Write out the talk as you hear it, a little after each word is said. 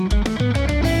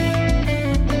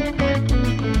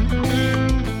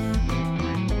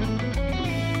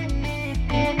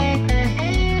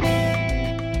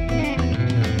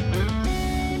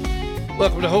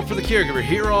Welcome to Hope for the Caregiver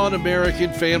here on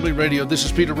American Family Radio. This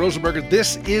is Peter Rosenberger.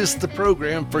 This is the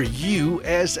program for you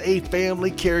as a family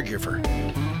caregiver.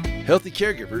 Healthy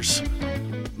caregivers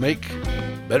make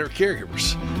better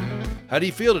caregivers. How do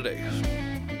you feel today?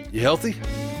 You healthy?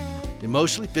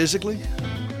 Emotionally, physically,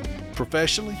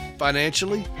 professionally,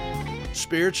 financially,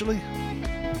 spiritually?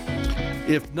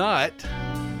 If not,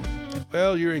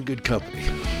 well, you're in good company.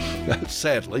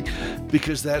 Sadly,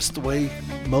 because that's the way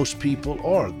most people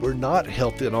are. We're not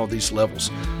healthy on all these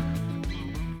levels.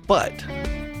 But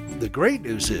the great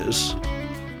news is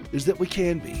that we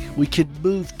can be. We can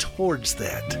move towards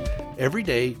that every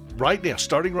day, right now,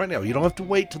 starting right now. You don't have to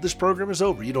wait till this program is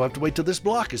over. You don't have to wait till this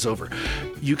block is over.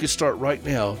 You can start right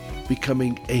now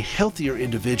becoming a healthier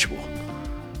individual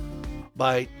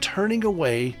by turning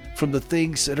away from the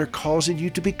things that are causing you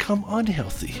to become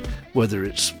unhealthy, whether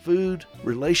it's food,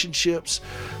 relationships,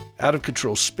 out of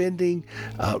control spending,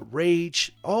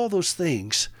 rage. All those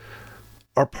things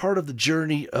are part of the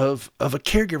journey of a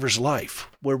caregiver's life,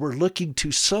 where we're looking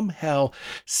to somehow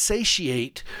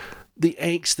satiate the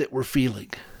angst that we're feeling.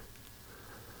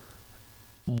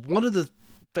 One of the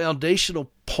foundational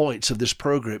points of this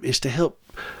program is to help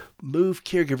move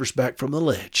caregivers back from the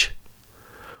ledge,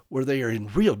 where they are in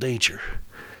real danger,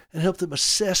 and help them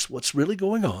assess what's really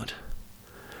going on,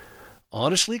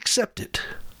 honestly accept it,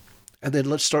 and then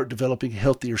let's start developing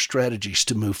healthier strategies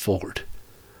to move forward.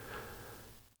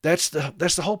 That's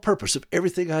the whole purpose of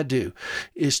everything I do,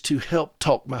 is to help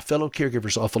talk my fellow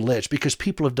caregivers off a ledge, because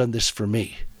people have done this for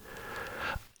me.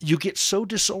 You get so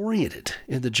disoriented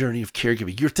in the journey of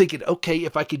caregiving. You're thinking, okay,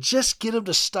 if I could just get them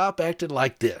to stop acting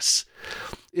like this,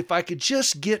 if I could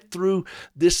just get through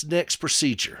this next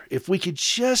procedure, if we could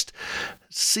just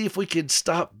see if we can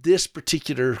stop this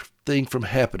particular thing from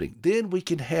happening, then we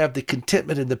can have the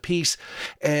contentment and the peace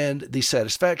and the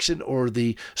satisfaction or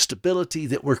the stability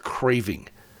that we're craving.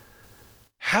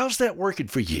 How's that working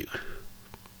for you?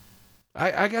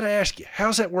 I got to ask you,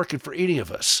 how's that working for any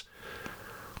of us?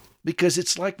 Because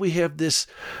it's like we have this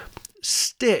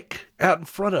stick out in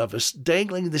front of us,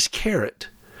 dangling this carrot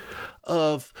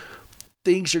of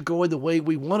things are going the way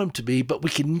we want them to be, but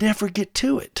we can never get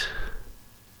to it.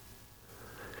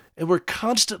 And we're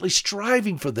constantly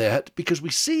striving for that because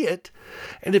we see it.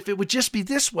 And if it would just be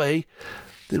this way,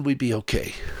 then we'd be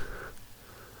okay.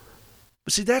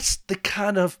 But see, that's the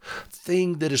kind of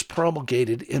thing that is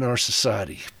promulgated in our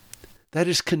society. That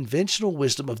is conventional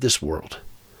wisdom of this world.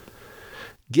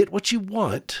 Get what you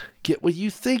want, get what you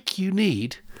think you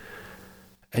need,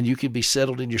 and you can be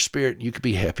settled in your spirit, you can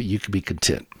be happy, you can be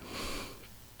content.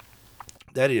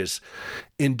 That is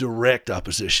in direct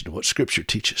opposition to what Scripture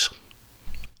teaches.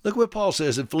 Look what Paul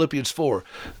says in Philippians 4,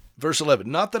 verse 11.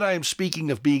 Not that I am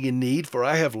speaking of being in need, for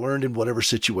I have learned in whatever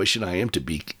situation I am to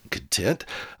be content.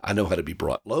 I know how to be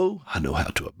brought low. I know how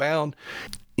to abound.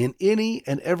 In any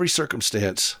and every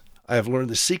circumstance, I have learned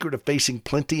the secret of facing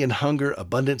plenty and hunger,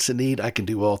 abundance and need. I can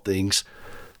do all things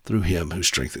through him who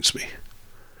strengthens me.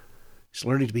 He's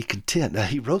learning to be content. Now,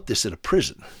 he wrote this in a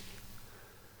prison.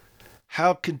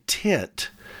 How content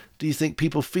do you think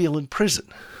people feel in prison?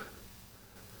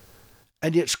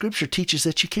 And yet Scripture teaches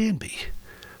that you can be,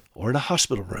 or in a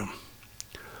hospital room,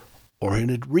 or in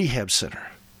a rehab center,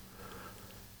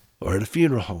 or in a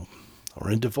funeral home, or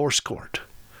in divorce court.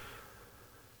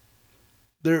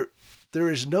 There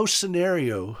is no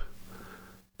scenario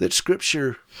that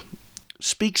Scripture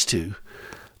speaks to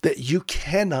that you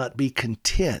cannot be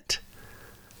content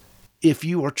if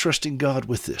you are trusting God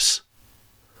with this.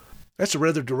 That's a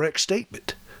rather direct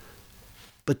statement,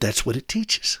 but that's what it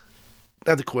teaches.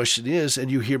 Now the question is,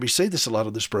 and you hear me say this a lot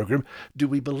on this program, do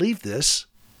we believe this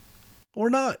or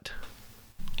not?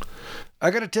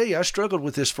 I got to tell you, I struggled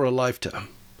with this for a lifetime.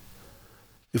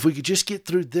 If we could just get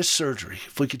through this surgery,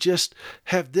 if we could just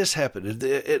have this happen,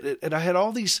 and I had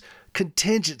all these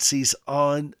contingencies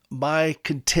on my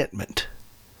contentment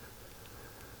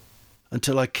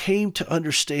until I came to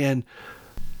understand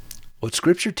what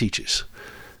Scripture teaches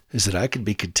is that I can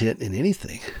be content in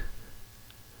anything.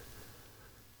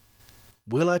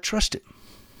 Will I trust him?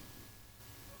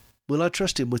 Will I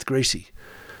trust him with Gracie?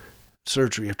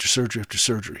 Surgery after surgery after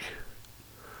surgery.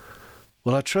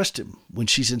 Will I trust him when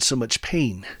she's in so much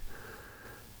pain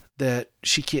that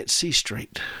she can't see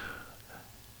straight?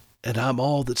 And I'm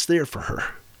all that's there for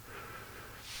her,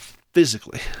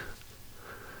 physically.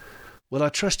 Will I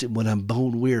trust him when I'm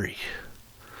bone weary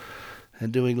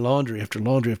and doing laundry after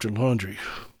laundry after laundry,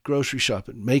 grocery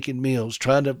shopping, making meals,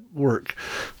 trying to work,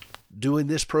 doing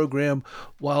this program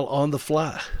while on the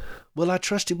fly? Will I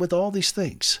trust him with all these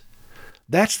things?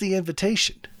 That's the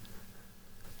invitation.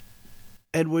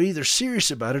 And we're either serious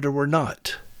about it or we're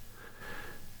not.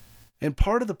 And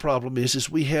part of the problem is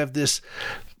we have this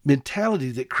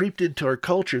mentality that creeped into our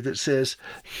culture that says,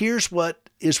 here's what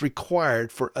is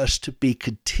required for us to be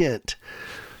content.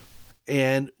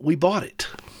 And we bought it.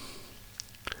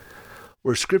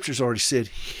 Where Scripture's already said,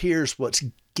 here's what's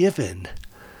given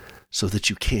so that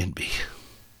you can be.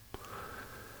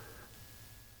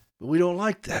 But we don't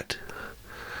like that.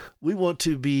 We want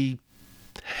to be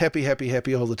happy, happy,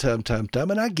 happy all the time.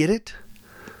 And I get it.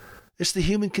 It's the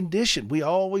human condition. We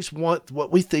always want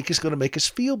what we think is going to make us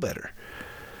feel better.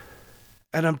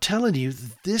 And I'm telling you,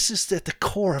 this is at the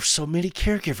core of so many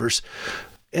caregivers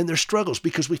and their struggles,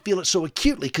 because we feel it so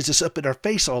acutely because it's up in our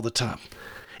face all the time.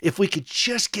 If we could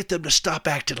just get them to stop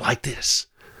acting like this.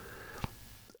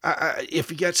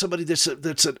 If you got somebody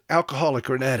that's an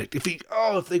alcoholic or an addict, if this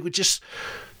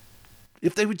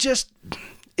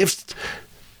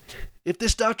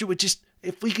doctor would just,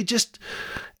 if we could just,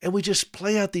 and we just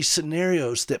play out these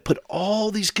scenarios that put all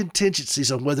these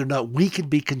contingencies on whether or not we can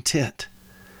be content.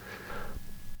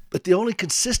 But the only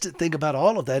consistent thing about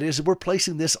all of that is that we're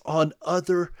placing this on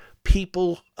other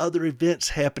people, other events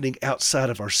happening outside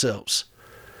of ourselves.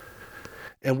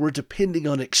 And we're depending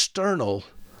on external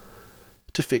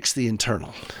to fix the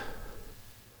internal.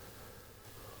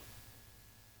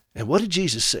 And what did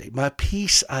Jesus say? My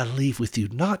peace I leave with you,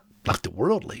 not like the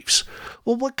world leaves.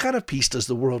 Well, what kind of peace does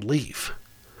the world leave?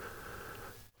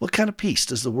 What kind of peace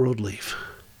does the world leave?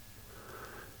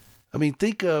 I mean,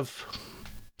 think of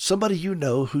somebody you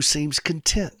know who seems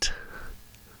content.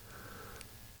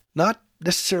 Not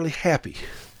necessarily happy.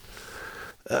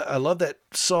 I love that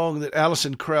song that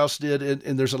Alison Krauss did,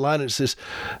 and there's a line that says,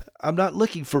 I'm not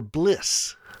looking for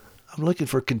bliss. I'm looking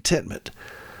for contentment.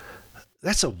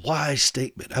 That's a wise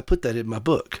statement. I put that in my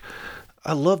book.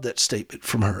 I love that statement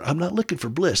from her. I'm not looking for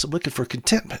bliss. I'm looking for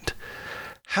contentment.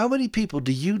 How many people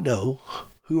do you know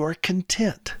who are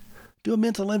content? Do a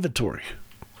mental inventory.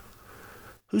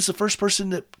 Who's the first person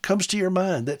that comes to your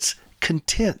mind that's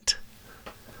content?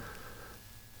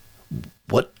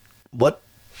 What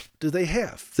do they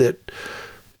have that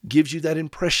gives you that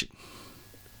impression?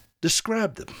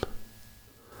 Describe them.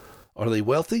 Are they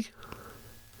wealthy?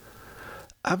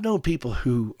 I've known people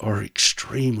who are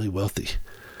extremely wealthy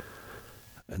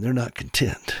and they're not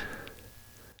content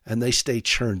and they stay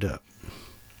churned up.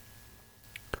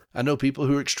 I know people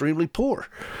who are extremely poor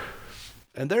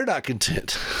and they're not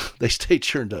content. They stay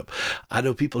churned up. I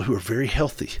know people who are very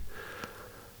healthy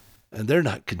and they're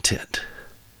not content.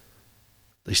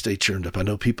 They stay churned up. I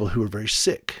know people who are very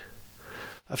sick.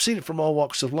 I've seen it from all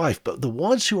walks of life, but the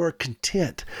ones who are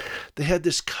content, they have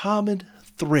this common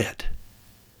thread.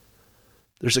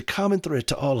 There's a common thread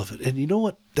to all of it. And you know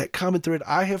what that common thread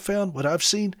I have found, what I've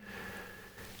seen,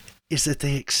 is that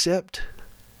they accept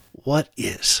what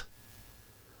is.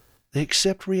 They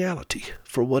accept reality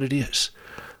for what it is,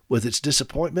 with its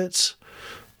disappointments,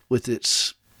 with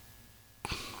its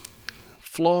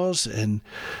flaws and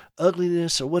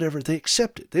ugliness or whatever. They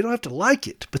accept it. They don't have to like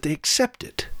it, but they accept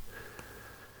it.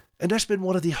 And that's been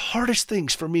one of the hardest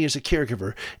things for me as a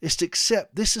caregiver, is to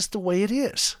accept this is the way it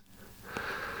is.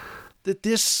 That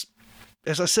this,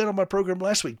 as I said on my program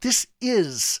last week, this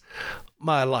is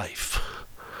my life.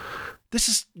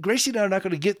 Gracie and I are not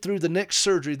going to get through the next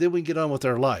surgery, then we can get on with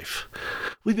our life.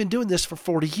 We've been doing this for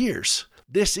 40 years.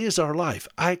 This is our life.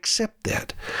 I accept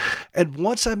that. And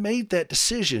once I made that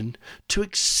decision to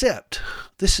accept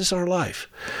this is our life,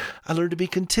 I learned to be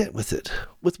content with it,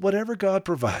 with whatever God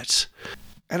provides.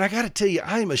 And I got to tell you,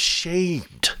 I am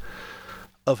ashamed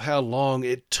of how long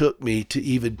it took me to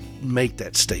even make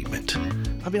that statement.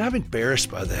 I mean, I'm embarrassed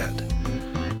by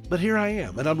that. But here I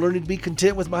am, and I'm learning to be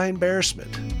content with my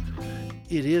embarrassment.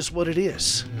 It is what it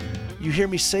is. You hear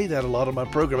me say that a lot on my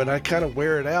program, and I kind of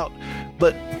wear it out.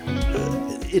 But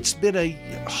it's been a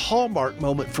hallmark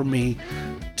moment for me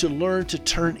to learn to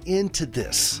turn into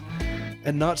this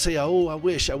and not say, oh, I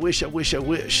wish. Am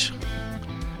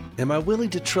I willing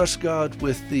to trust God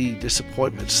with the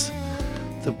disappointments,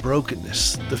 the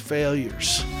brokenness, the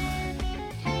failures,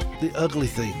 the ugly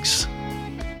things?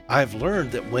 I've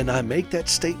learned that when I make that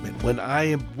statement, when I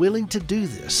am willing to do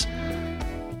this,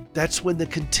 that's when the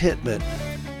contentment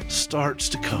starts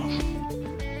to come.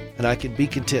 And I can be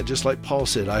content, just like Paul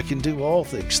said, I can do all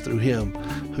things through him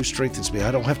who strengthens me. I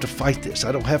don't have to fight this.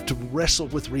 I don't have to wrestle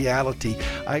with reality.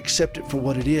 I accept it for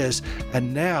what it is.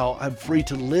 And now I'm free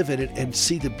to live in it and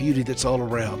see the beauty that's all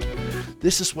around.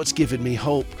 This is what's given me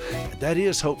hope. And that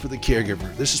is hope for the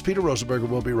caregiver. This is Peter Rosenberger.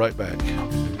 We'll be right back.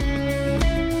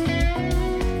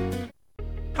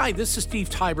 Hi, this is Steve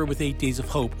Tiber with 8 Days of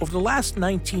Hope. Over the last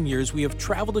 19 years, we have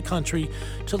traveled the country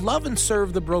to love and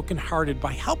serve the brokenhearted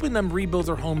by helping them rebuild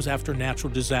their homes after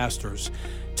natural disasters.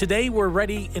 Today, we're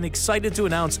ready and excited to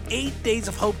announce 8 Days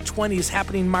of Hope 20 is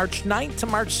happening March 9th to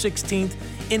March 16th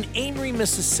in Amory,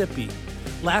 Mississippi.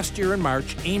 Last year in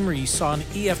March, Amory saw an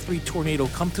EF3 tornado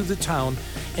come through the town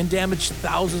and damage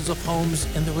thousands of homes,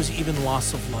 and there was even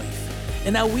loss of life.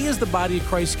 And now we as the body of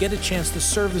Christ get a chance to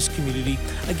serve this community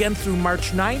again through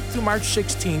March 9th through March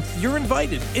 16th. You're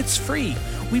invited. It's free.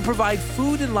 We provide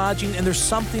food and lodging, and there's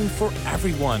something for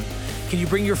everyone. Can you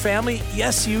bring your family?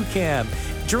 Yes, you can.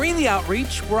 During the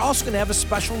outreach, we're also going to have a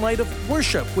special night of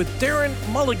worship with Darren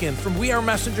Mulligan from We Are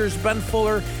Messengers, Ben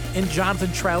Fuller, and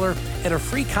Jonathan Traller at a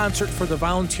free concert for the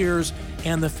volunteers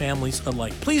and the families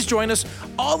alike. Please join us.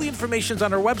 All the information is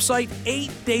on our website,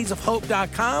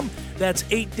 8daysofhope.com. That's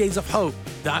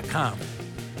 8daysofhope.com.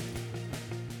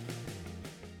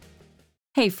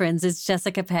 Hey friends, it's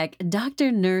Jessica Peck,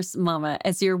 Dr. Nurse Mama,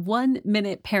 as your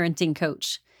 1-minute parenting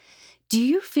coach. Do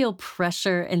you feel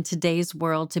pressure in today's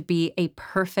world to be a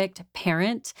perfect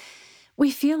parent?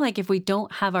 We feel like if we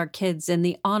don't have our kids in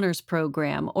the honors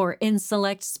program or in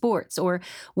select sports or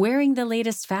wearing the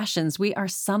latest fashions, we are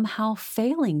somehow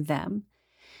failing them.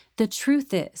 The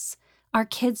truth is, our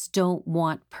kids don't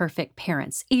want perfect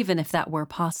parents, even if that were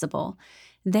possible.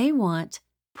 They want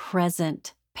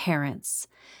present parents.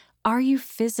 Are you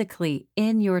physically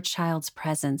in your child's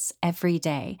presence every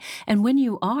day? And when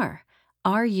you are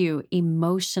you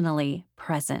emotionally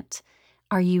present?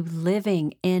 Are you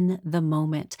living in the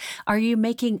moment? Are you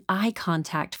making eye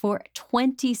contact for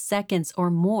 20 seconds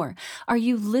or more? Are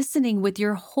you listening with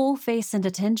your whole face and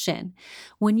attention?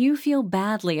 When you feel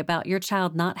badly about your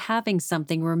child not having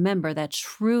something, remember that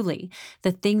truly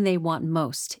the thing they want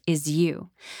most is you.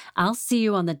 I'll see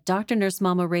you on the Dr. Nurse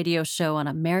Mama radio show on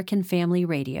American Family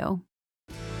Radio.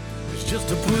 It's just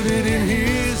to put it in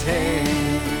his hand.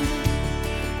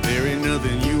 There ain't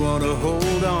nothing you want to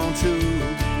hold on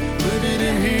to. Put it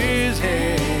in his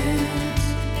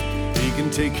hands. He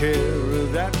can take care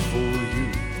of that for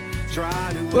you.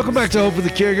 Welcome back to Hope for the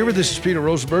Caregiver. This is Peter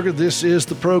Rosenberger. This is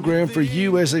the program for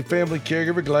you as a family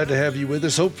caregiver. Glad to have you with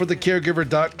us.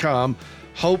 HopeForTheCaregiver.com.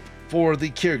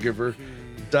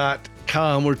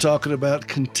 HopeForTheCaregiver.com. We're talking about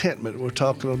contentment. We're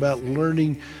talking about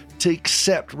learning to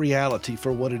accept reality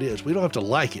for what it is. We don't have to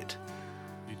like it,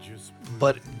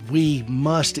 but we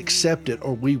must accept it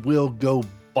or we will go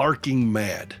barking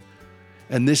mad.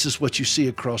 And this is what you see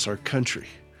across our country.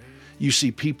 You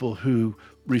see people who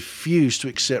refuse to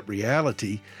accept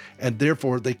reality, and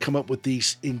therefore they come up with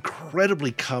these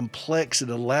incredibly complex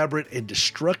and elaborate and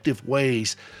destructive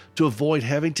ways to avoid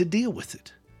having to deal with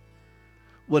it.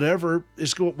 Whatever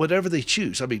they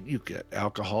choose. I mean, you've got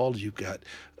alcohol, you've got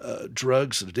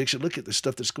drugs and addiction. Look at the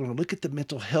stuff that's going on. Look at the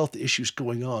mental health issues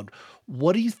going on.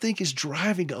 What do you think is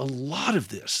driving a lot of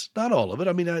this? Not all of it.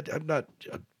 I mean, I'm not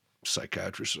a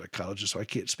psychiatrist or psychologist, so I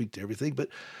can't speak to everything, but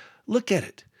look at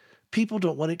it. People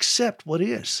don't want to accept what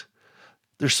is.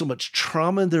 There's so much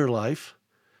trauma in their life,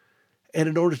 and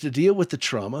in order to deal with the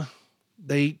trauma,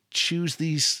 they choose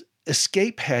these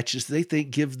escape hatches they think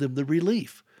give them the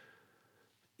relief.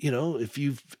 You know, if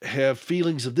you have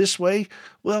feelings of this way,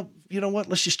 well, you know what?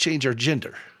 Let's just change our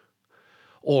gender.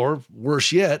 Or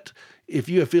worse yet, if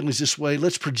you have feelings this way,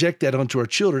 let's project that onto our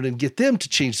children and get them to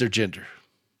change their gender.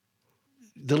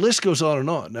 The list goes on and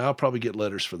on. Now, I'll probably get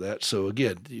letters for that. So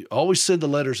again, you always send the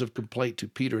letters of complaint to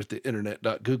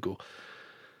peter@theinternet.google.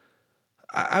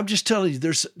 I'm just telling you,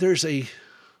 there's a,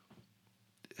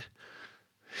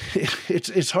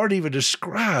 it's hard to even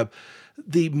describe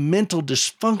the mental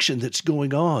dysfunction that's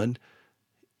going on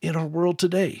in our world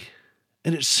today.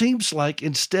 And it seems like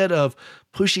instead of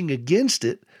pushing against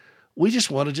it, we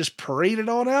just want to just parade it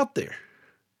on out there.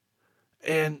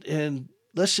 And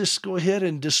let's just go ahead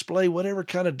and display whatever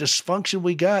kind of dysfunction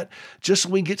we got just so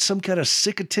we can get some kind of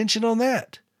sick attention on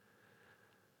that.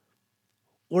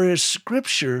 Whereas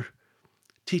Scripture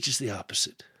teaches the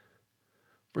opposite.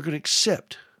 We're going to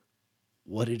accept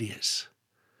what it is.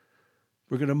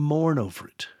 We're going to mourn over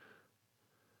it.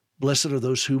 Blessed are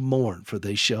those who mourn, for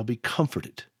they shall be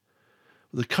comforted.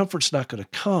 The comfort's not going to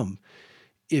come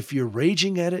if you're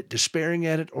raging at it, despairing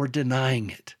at it, or denying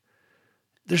it.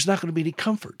 There's not going to be any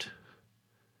comfort.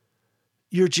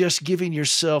 You're just giving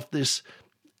yourself this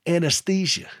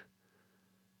anesthesia.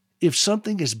 If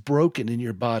something is broken in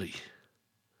your body,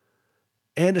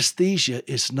 anesthesia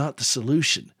is not the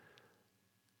solution.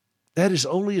 That is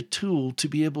only a tool to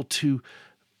be able to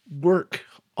work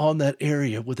on that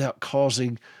area without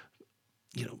causing,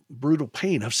 brutal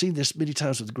pain. I've seen this many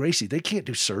times with Gracie. They can't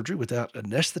do surgery without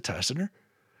anesthetizing her.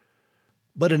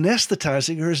 But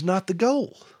anesthetizing her is not the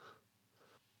goal.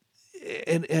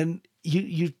 And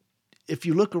you if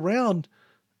you look around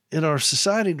in our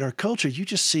society and our culture, you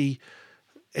just see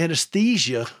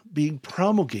anesthesia being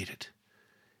promulgated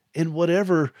in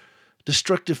whatever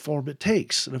destructive form it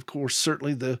takes. And of course,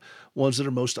 certainly the ones that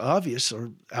are most obvious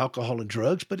are alcohol and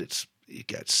drugs, but you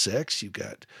got sex, you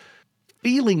got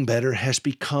feeling better has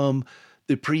become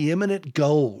the preeminent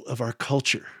goal of our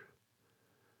culture.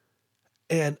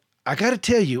 And I got to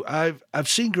tell you, I've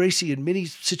seen Gracie in many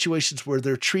situations where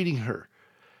they're treating her.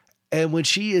 And when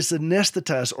she is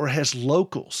anesthetized or has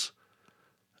locals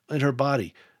in her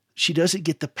body, she doesn't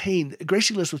get the pain.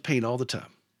 Gracie lives with pain all the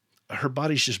time. Her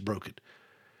body's just broken.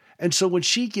 And so when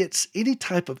she gets any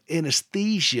type of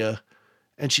anesthesia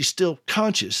and she's still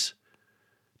conscious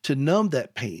to numb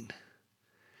that pain,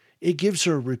 it gives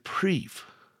her a reprieve.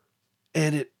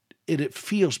 And it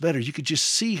feels better. You could just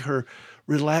see her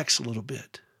relax a little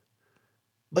bit.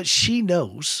 But she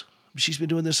knows, she's been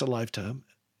doing this a lifetime,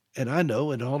 and I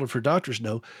know, and all of her doctors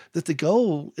know, that the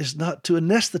goal is not to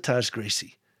anesthetize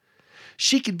Gracie.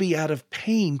 She could be out of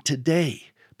pain today,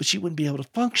 but she wouldn't be able to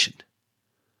function.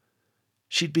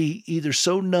 She'd be either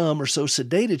so numb or so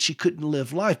sedated she couldn't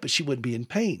live life, but she wouldn't be in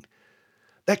pain.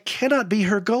 That cannot be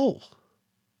her goal.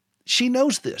 She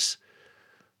knows this.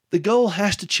 The goal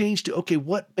has to change to, okay,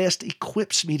 what best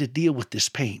equips me to deal with this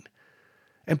pain?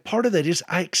 And part of that is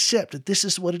I accept that this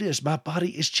is what it is. My body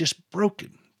is just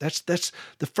broken. That's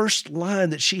the first line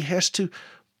that she has to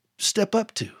step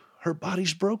up to. Her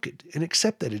body's broken, and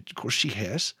accept that. Of course, she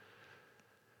has.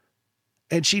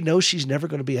 And she knows she's never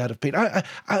going to be out of pain. I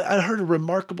heard a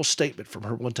remarkable statement from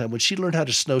her one time when she learned how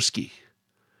to snow ski.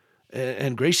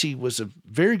 And Gracie was a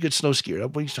very good snow skier.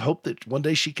 I hope that one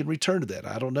day she can return to that.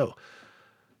 I don't know.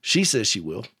 She says she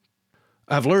will.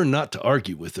 I've learned not to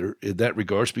argue with her in that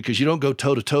regards because you don't go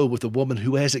toe-to-toe with a woman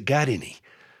who hasn't got any.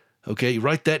 Okay,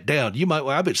 write that down.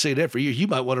 I've been saying that for years. You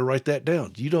might want to write that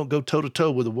down. You don't go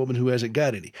toe-to-toe with a woman who hasn't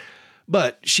got any.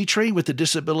 But she trained with the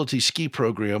disability ski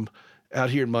program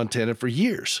out here in Montana for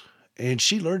years, and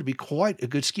she learned to be quite a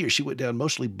good skier. She went down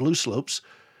mostly blue slopes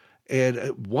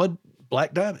and won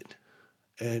black diamond,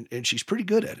 and she's pretty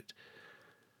good at it.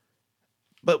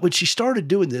 But when she started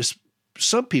doing this,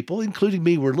 some people, including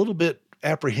me, were a little bit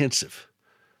apprehensive.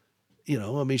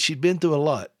 She'd been through a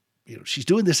lot. She's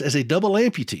doing this as a double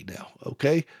amputee now,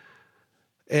 okay?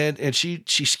 And she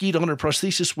skied on her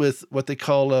prosthesis with what they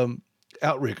call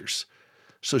outriggers.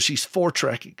 So she's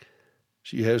four-tracking.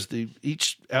 She has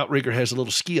each outrigger has a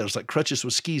little ski on it. It's like crutches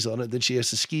with skis on it. Then she has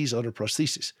the skis on her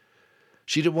prosthesis.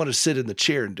 She didn't want to sit in the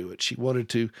chair and do it. She wanted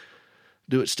to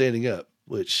do it standing up,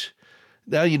 which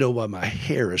now you know why my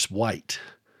hair is white.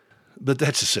 But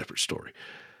that's a separate story.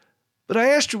 But I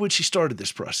asked her when she started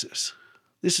this process.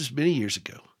 This is many years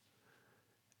ago.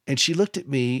 And she looked at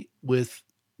me with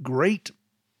great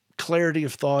clarity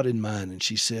of thought in mind. And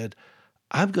she said,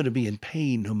 I'm going to be in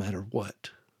pain no matter what.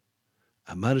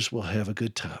 I might as well have a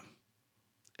good time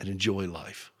and enjoy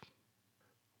life.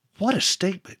 What a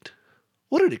statement.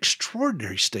 What an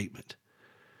extraordinary statement.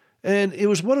 And it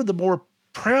was one of the more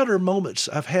prouder moments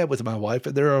I've had with my wife,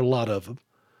 and there are a lot of them,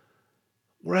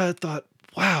 where I thought,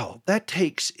 wow, that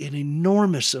takes an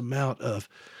enormous amount of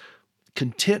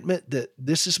contentment that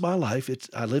this is my life.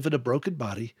 I live in a broken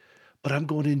body, but I'm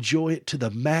going to enjoy it to the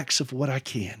max of what I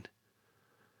can.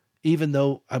 Even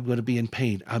though I'm going to be in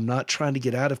pain, I'm not trying to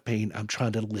get out of pain. I'm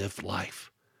trying to live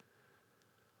life.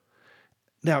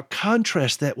 Now,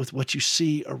 contrast that with what you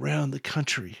see around the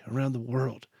country, around the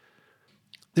world.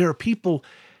 There are people,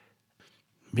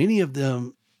 many of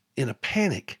them in a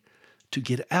panic to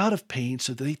get out of pain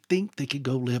so they think they can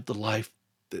go live the life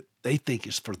that they think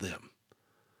is for them.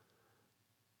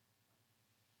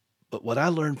 But what I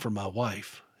learned from my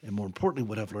wife, and more importantly,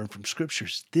 what I've learned from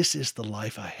scriptures, this is the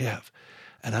life I have.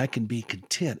 And I can be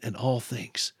content in all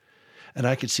things. And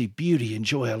I can see beauty and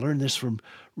joy. I learned this from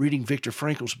reading Viktor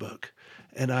Frankl's book.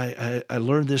 And I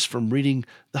learned this from reading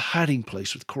The Hiding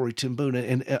Place with Corrie ten Boom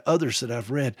and others that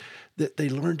I've read, that they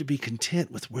learn to be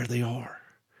content with where they are,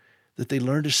 that they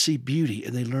learn to see beauty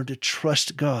and they learn to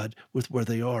trust God with where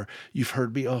they are. You've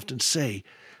heard me often say,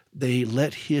 they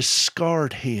let his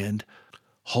scarred hand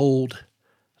hold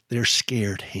their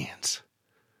scared hands.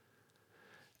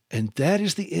 And that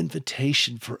is the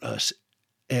invitation for us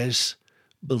as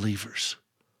believers.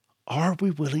 Are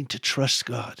we willing to trust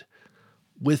God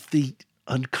with the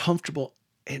uncomfortable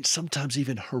and sometimes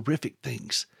even horrific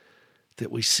things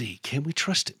that we see? Can we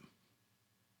trust him?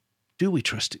 Do we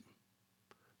trust him?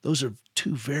 Those are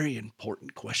two very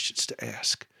important questions to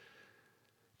ask.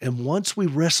 And once we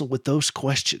wrestle with those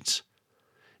questions,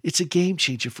 It's a game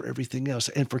changer for everything else.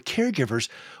 And for caregivers,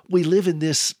 we live in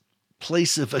this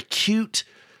place of acute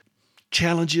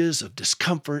challenges, of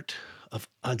discomfort, of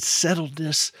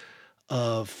unsettledness,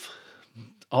 of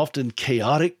often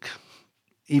chaotic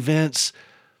events.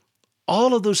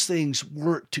 All of those things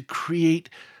work to create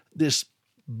this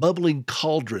bubbling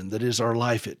cauldron that is our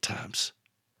life at times.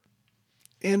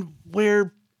 And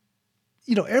where,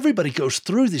 everybody goes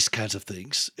through these kinds of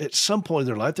things. At some point in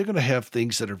their life, they're going to have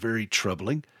things that are very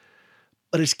troubling.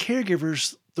 But as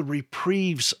caregivers, the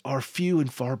reprieves are few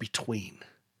and far between.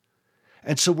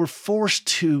 And so we're forced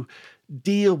to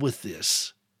deal with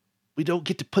this. We don't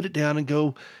get to put it down and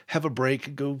go have a break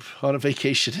and go on a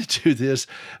vacation and do this.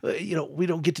 We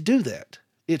don't get to do that.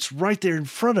 It's right there in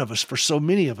front of us for so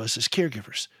many of us as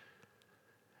caregivers.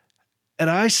 And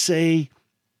I say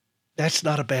that's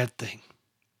not a bad thing.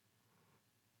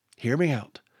 Hear me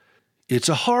out. It's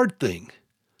a hard thing.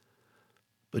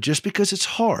 But just because it's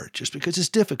hard, just because it's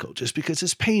difficult, just because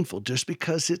it's painful, just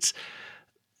because it's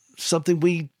something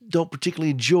we don't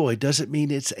particularly enjoy, doesn't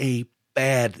mean it's a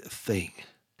bad thing.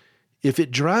 If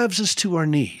it drives us to our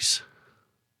knees,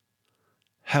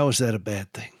 how is that a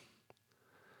bad thing?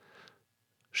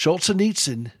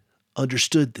 Solzhenitsyn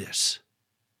understood this.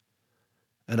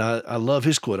 And I love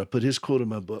his quote. I put his quote in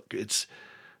my book. It's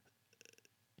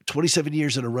 27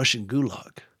 years in a Russian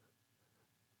gulag.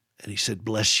 And he said,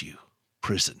 "Bless you,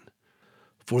 prison,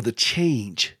 for the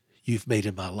change you've made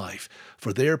in my life.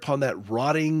 For there upon that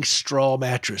rotting straw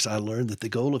mattress, I learned that the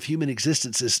goal of human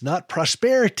existence is not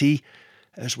prosperity,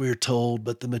 as we are told,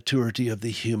 but the maturity of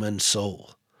the human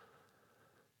soul."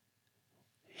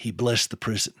 He blessed the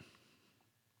prison.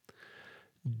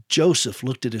 Joseph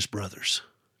looked at his brothers.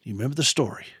 You remember the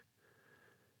story?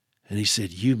 And he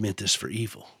said, "You meant this for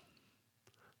evil.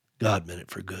 God meant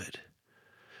it for good."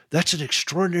 That's an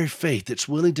extraordinary faith that's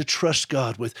willing to trust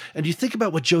God with. And you think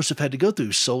about what Joseph had to go through. He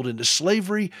was sold into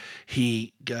slavery.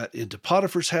 He got into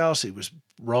Potiphar's house. He was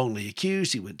wrongly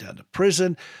accused. He went down to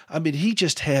prison. I mean, he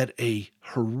just had a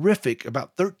horrific,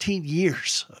 about 13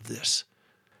 years of this.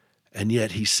 And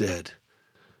yet he said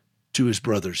to his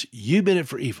brothers, "You meant it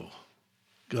for evil.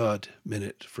 God meant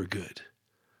it for good."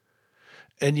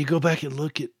 And you go back and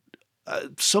look at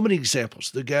so many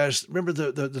examples. The guys, remember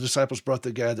the disciples brought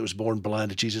the guy that was born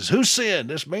blind to Jesus. Who sinned,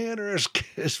 this man or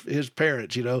his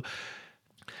parents,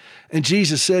 And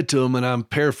Jesus said to him, and I'm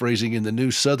paraphrasing in the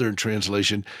New Southern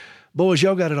Translation, "Boys,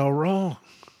 y'all got it all wrong.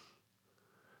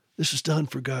 This was done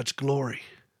for God's glory."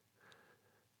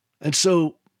 And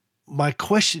so my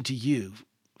question to you,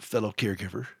 fellow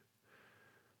caregiver,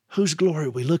 whose glory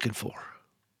are we looking for?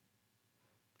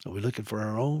 Are we looking for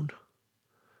our own?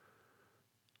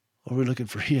 Or are we looking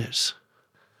for His?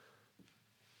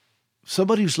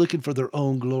 Somebody who's looking for their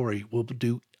own glory will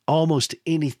do almost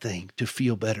anything to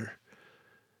feel better.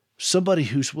 Somebody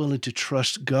who's willing to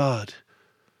trust God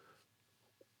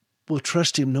will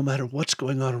trust Him no matter what's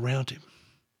going on around him.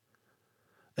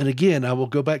 And again, I will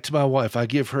go back to my wife. I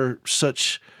give her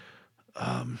such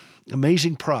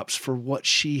amazing props for what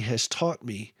she has taught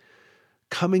me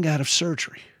coming out of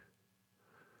surgery.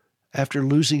 After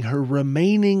losing her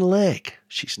remaining leg,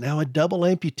 she's now a double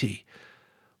amputee.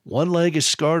 One leg is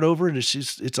scarred over and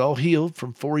it's all healed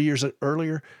from 4 years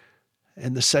earlier.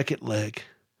 And the second leg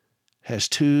has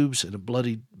tubes and a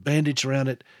bloody bandage around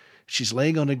it. She's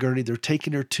laying on a gurney. They're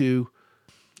taking her to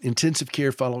intensive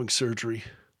care following surgery.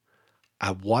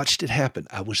 I watched it happen.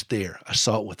 I was there. I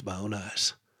saw it with my own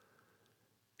eyes.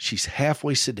 She's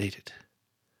halfway sedated.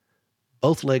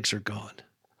 Both legs are gone.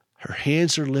 Her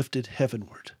hands are lifted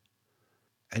heavenward.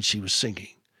 And she was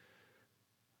singing,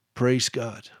 "Praise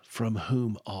God, from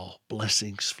whom all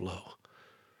blessings flow.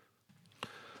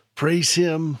 Praise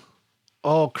Him,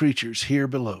 all creatures here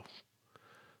below.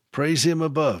 Praise Him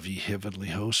above, ye heavenly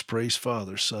hosts. Praise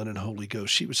Father, Son, and Holy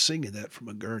Ghost." She was singing that from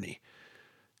a gurney,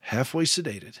 halfway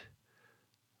sedated,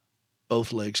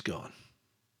 both legs gone.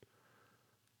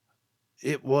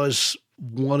 It was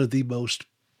one of the most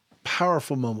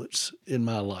powerful moments in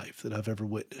my life that I've ever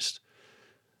witnessed.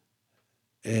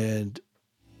 And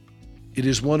it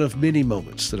is one of many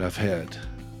moments that I've had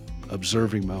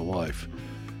observing my wife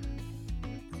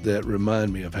that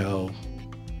remind me of how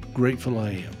grateful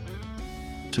I am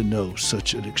to know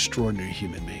such an extraordinary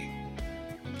human being.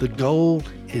 The goal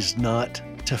is not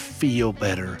to feel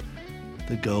better.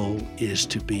 The goal is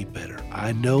to be better.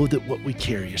 I know that what we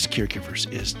carry as caregivers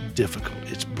is difficult.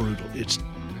 It's brutal. It's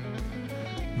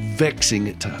vexing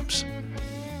at times.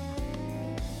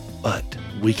 But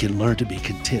we can learn to be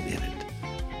content in it.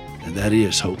 And that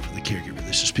is hope for the caregiver.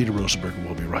 This is Peter Rosenberger.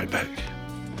 We'll be right back.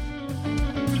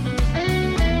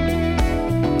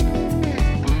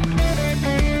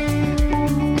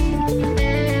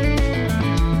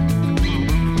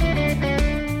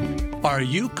 Are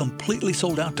you completely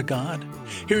sold out to God?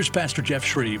 Here's Pastor Jeff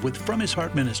Shreve with From His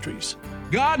Heart Ministries.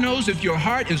 God knows if your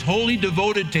heart is wholly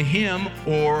devoted to Him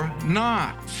or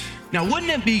not. Now, wouldn't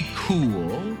it be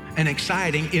cool and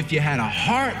exciting if you had a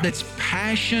heart that's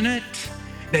passionate,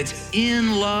 that's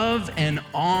in love and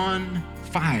on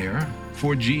fire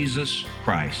for Jesus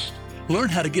Christ? Learn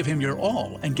how to give Him your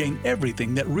all and gain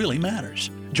everything that really matters.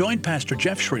 Join Pastor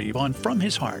Jeff Shreve on From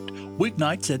His Heart,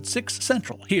 weeknights at 6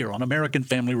 Central here on American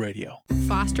Family Radio.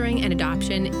 Fostering and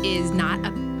adoption is not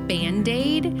a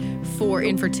Band-Aid for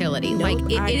infertility.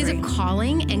 It is a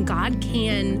calling, and God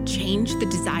can change the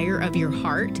desire of your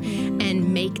heart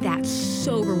and make that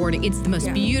so rewarding. It's the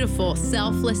most beautiful,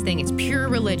 selfless thing. It's pure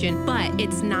religion, but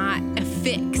it's not a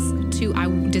fix to I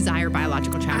desire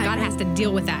biological child. God has to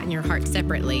deal with that in your heart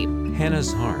separately.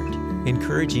 Hannah's Heart,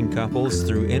 encouraging couples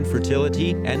through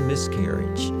infertility and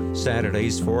miscarriage.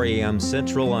 Saturdays, 4 a.m.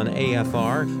 Central on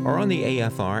AFR or on the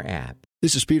AFR app.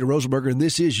 This is Peter Rosenberger, and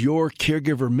this is your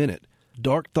Caregiver Minute.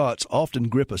 Dark thoughts often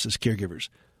grip us as caregivers.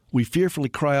 We fearfully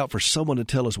cry out for someone to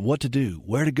tell us what to do,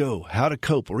 where to go, how to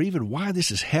cope, or even why this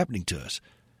is happening to us.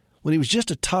 When he was just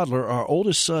a toddler, our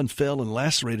oldest son fell and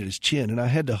lacerated his chin, and I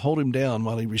had to hold him down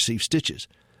while he received stitches.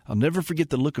 I'll never forget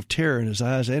the look of terror in his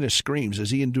eyes and his screams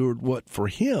as he endured what, for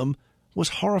him, was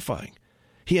horrifying.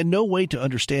 He had no way to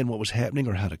understand what was happening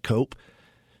or how to cope.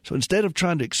 So instead of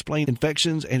trying to explain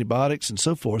infections, antibiotics, and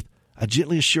so forth, I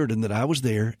gently assured him that I was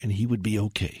there and he would be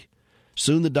okay.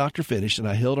 Soon the doctor finished, and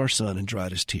I held our son and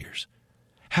dried his tears.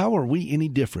 How are we any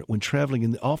different when traveling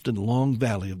in the often long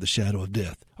valley of the shadow of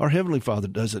death? Our Heavenly Father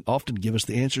doesn't often give us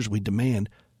the answers we demand,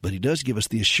 but He does give us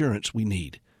the assurance we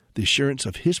need, the assurance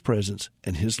of His presence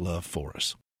and His love for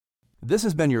us. This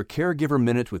has been your Caregiver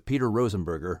Minute with Peter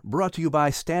Rosenberger, brought to you by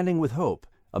Standing with Hope,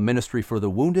 a ministry for the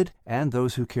wounded and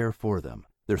those who care for them.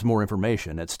 There's more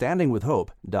information at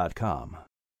standingwithhope.com.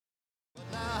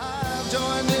 I've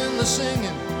joined in the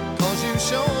singing, 'cause you've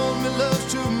shown me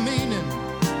love's true meaning.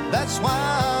 That's why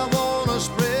I want to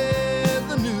spread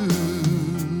the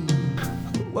news.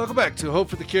 Welcome back to Hope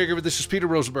for the Caregiver. This is Peter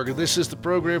Rosenberger. This is the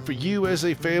program for you as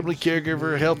a family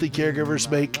caregiver. Healthy caregivers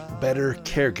make better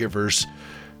caregivers.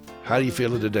 How are you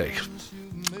feeling today?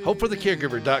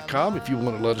 HopeForTheCaregiver.com if you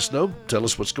want to let us know. Tell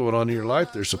us what's going on in your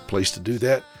life. There's a place to do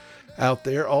that out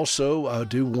there. Also, I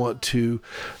do want to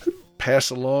pass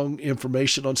along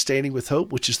information on Standing with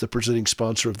Hope, which is the presenting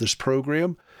sponsor of this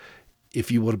program. If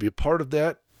you want to be a part of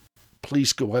that,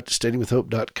 please go out to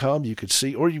standingwithhope.com. You can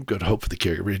see, or you can go to Hope for the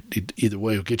Caregiver. Either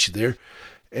way will get you there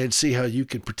and see how you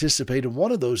can participate. And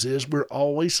one of those is we're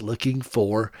always looking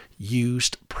for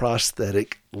used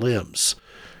prosthetic limbs.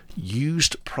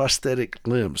 Used prosthetic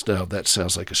limbs. Now, that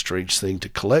sounds like a strange thing to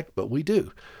collect, but we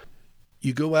do.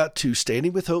 You go out to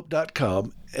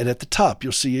standingwithhope.com, and at the top,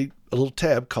 you'll see a little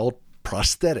tab called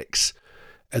Prosthetics.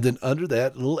 And then under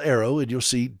that, a little arrow, and you'll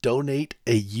see Donate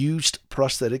a Used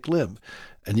Prosthetic Limb.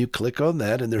 And you click on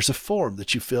that, and there's a form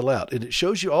that you fill out. And it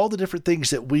shows you all the different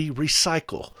things that we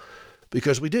recycle,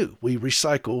 because we do. We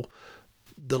recycle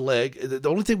the leg. The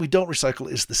only thing we don't recycle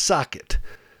is the socket.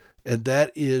 And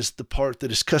that is the part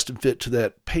that is custom fit to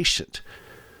that patient.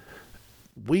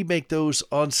 We make those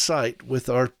on site with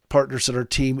our partners and our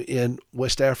team in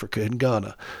West Africa, in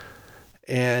Ghana.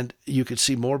 And you can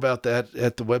see more about that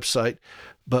at the website.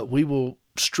 But we will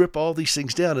strip all these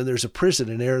things down. And there's a prison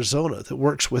in Arizona that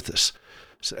works with us.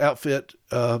 It's an outfit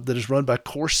that is run by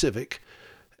Core Civic.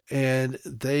 And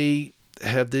they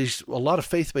have a lot of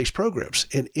faith-based programs.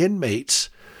 And inmates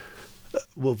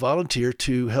will volunteer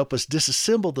to help us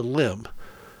disassemble the limb,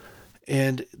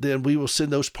 and then we will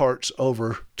send those parts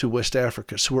over to West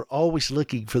Africa. So we're always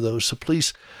looking for those. So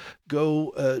please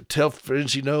go tell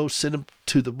friends you know, send them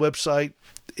to the website.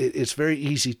 It's very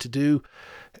easy to do,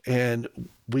 and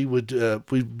we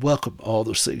welcome all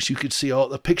those things. You can see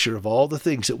a picture of all the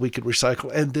things that we can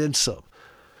recycle and then some.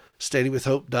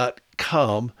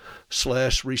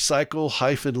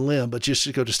 standingwithhope.com/recycle-limb, but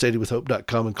just go to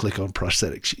standingwithhope.com and click on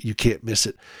prosthetics. You can't miss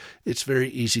it. It's very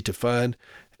easy to find,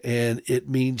 and it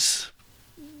means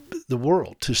the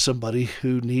world to somebody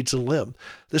who needs a limb.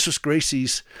 This was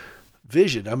Gracie's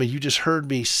vision. I mean, you just heard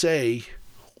me say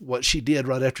what she did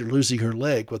right after losing her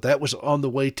leg. Well, that was on the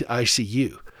way to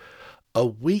ICU. A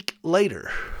week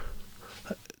later,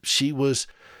 she was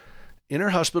in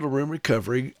her hospital room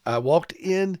recovering. I walked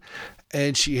in,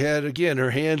 and she had, again,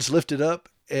 her hands lifted up,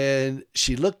 and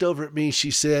she looked over at me.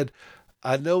 She said,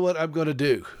 "I know what I'm going to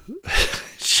do."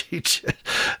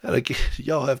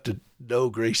 Y'all have to know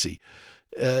Gracie.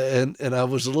 And I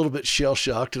was a little bit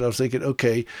shell-shocked, and I was thinking,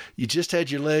 okay, you just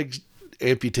had your legs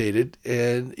amputated,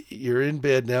 and you're in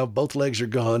bed now. Both legs are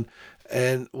gone,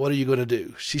 And what are you going to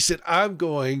do? She said, I'm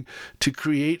going to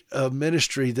create a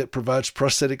ministry that provides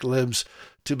prosthetic limbs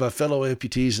to my fellow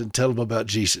amputees and tell them about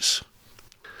Jesus.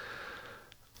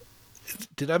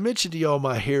 Did I mention to y'all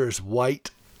my hair is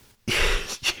white?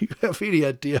 You have any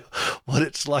idea what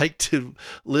it's like to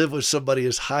live with somebody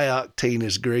as high octane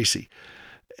as Gracie?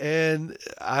 And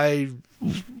I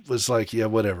was like, yeah,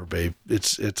 whatever, babe.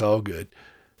 It's all good.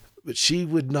 But she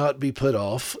would not be put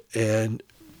off. And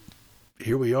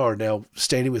here we are now.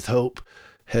 Standing with Hope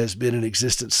has been in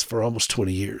existence for almost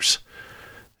 20 years.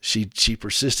 She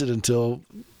persisted until,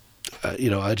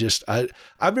 I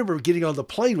remember getting on the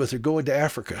plane with her going to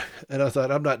Africa. And I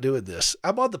thought, I'm not doing this.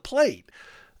 I'm on the plane.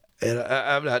 And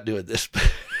I'm not doing this.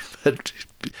 But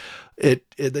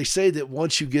they say that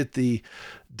once you get the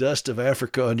dust of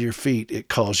Africa on your feet, it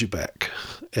calls you back.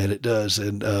 And it does.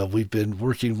 And we've been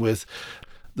working with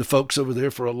the folks over there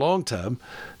for a long time.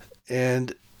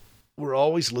 And we're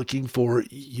always looking for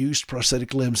used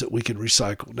prosthetic limbs that we can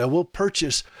recycle. Now, we'll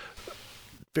purchase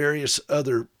various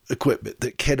other equipment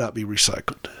that cannot be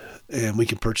recycled. And we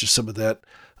can purchase some of that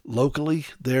locally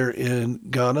there in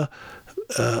Ghana.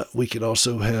 We can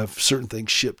also have certain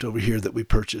things shipped over here that we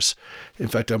purchase. In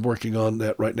fact, I'm working on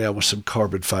that right now with some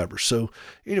carbon fiber. So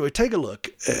anyway, take a look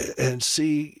and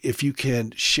see if you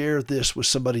can share this with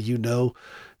somebody you know.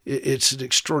 It's an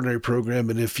extraordinary program,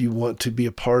 and if you want to be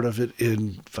a part of it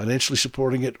in financially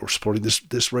supporting it or supporting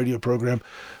this radio program,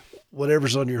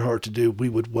 whatever's on your heart to do, we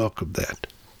would welcome that.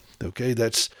 Okay,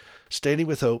 that's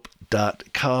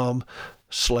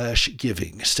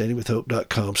standingwithhope.com/giving.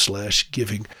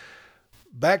 standingwithhope.com/giving.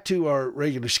 Back to our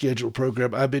regular scheduled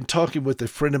program. I've been talking with a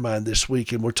friend of mine this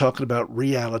week, and we're talking about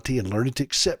reality and learning to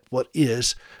accept what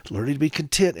is, learning to be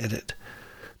content in it.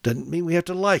 Doesn't mean we have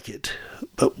to like it,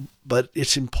 but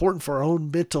it's important for our own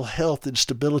mental health and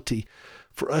stability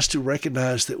for us to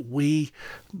recognize that we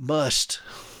must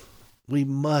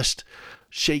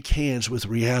shake hands with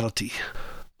reality.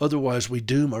 Otherwise, we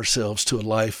doom ourselves to a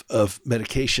life of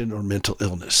medication or mental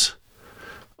illness,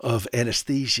 of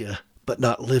anesthesia, but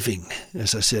not living,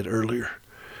 as I said earlier.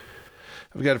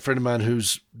 I've got a friend of mine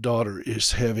whose daughter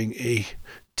is having a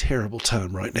terrible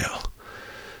time right now.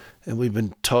 And we've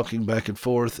been talking back and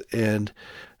forth, and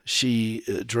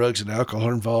drugs and alcohol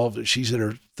are involved, and she's in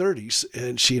her 30s,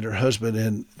 and she and her husband,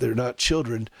 and they're not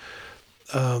children.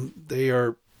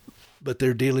 They're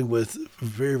dealing with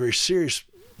very, very serious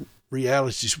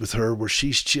realities with her where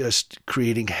she's just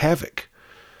creating havoc.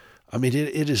 I mean,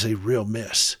 it is a real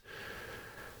mess.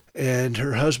 And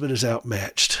her husband is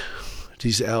outmatched.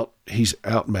 He's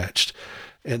outmatched.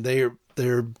 And they're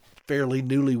fairly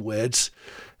newlyweds,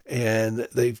 and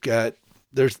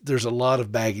there's a lot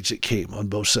of baggage that came on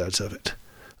both sides of it.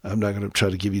 I'm not going to try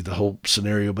to give you the whole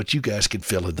scenario, but you guys can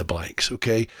fill in the blanks,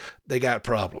 okay? They got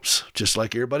problems, just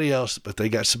like everybody else, but they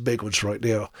got some big ones right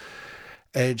now.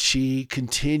 And she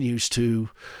continues to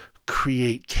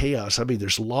create chaos. I mean,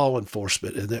 there's law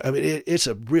enforcement, and it's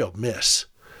a real mess.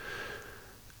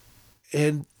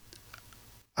 And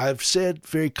I've said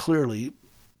very clearly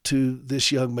to this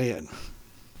young man,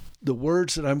 the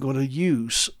words that I'm going to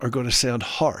use are going to sound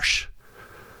harsh,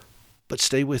 but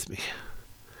stay with me.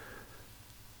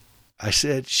 I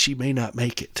said, she may not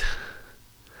make it,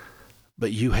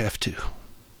 but you have to.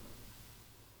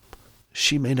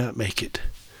 She may not make it,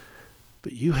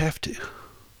 but you have to.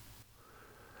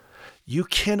 You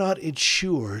cannot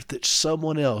ensure that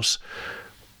someone else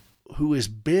who is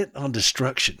bent on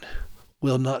destruction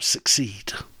will not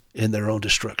succeed in their own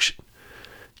destruction.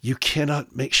 You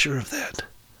cannot make sure of that.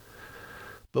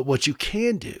 But what you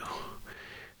can do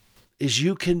is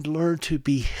you can learn to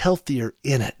be healthier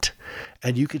in it,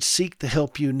 and you can seek the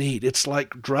help you need. It's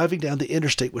like driving down the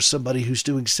interstate with somebody who's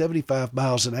doing 75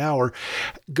 miles an hour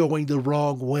going the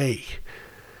wrong way.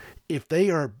 If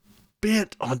they are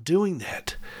bent on doing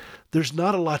that, there's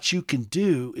not a lot you can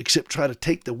do except try to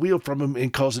take the wheel from them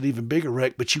and cause an even bigger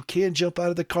wreck, but you can jump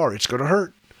out of the car. It's going to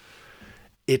hurt.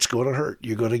 It's going to hurt.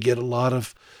 You're going to get a lot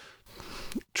of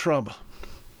trauma,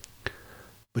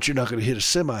 but you're not going to hit a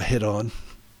semi head on.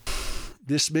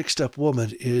 This mixed up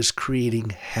woman is creating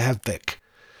havoc.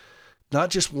 Not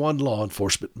just one law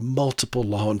enforcement, multiple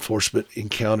law enforcement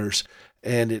encounters,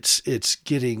 and it's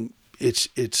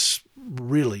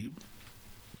really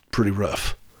pretty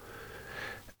rough.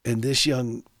 And this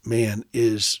young man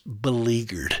is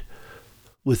beleaguered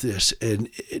with this and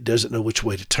doesn't know which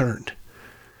way to turn.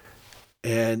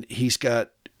 And he's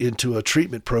got into a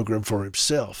treatment program for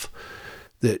himself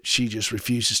that she just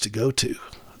refuses to go to.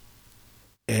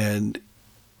 And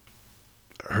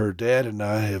her dad and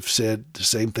I have said the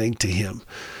same thing to him.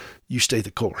 You stay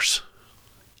the course.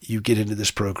 You get into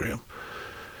this program.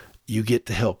 you get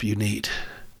the help you need.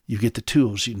 You get the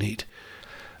tools you need.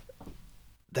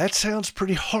 That sounds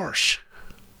pretty harsh.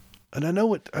 And I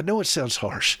know it sounds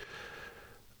harsh.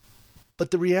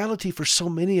 But the reality for so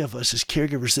many of us as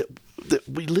caregivers that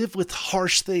we live with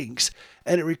harsh things,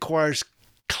 and it requires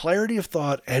clarity of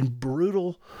thought and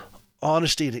brutal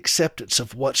honesty and acceptance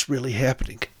of what's really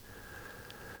happening.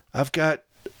 I've got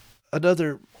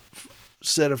another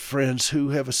set of friends who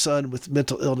have a son with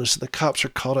mental illness, and the cops are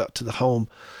called out to the home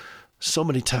so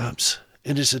many times.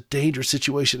 And it's a dangerous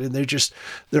situation, and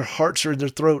their hearts are in their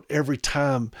throat every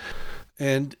time.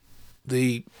 And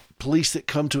the police that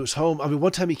come to his home,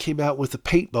 one time he came out with a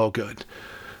paintball gun.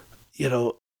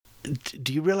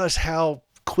 Do you realize how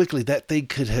quickly that thing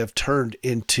could have turned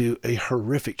into a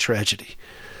horrific tragedy?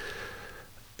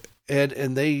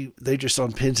 And they're just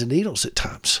on pins and needles at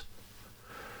times.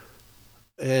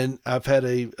 And I've had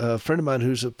a friend of mine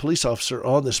who's a police officer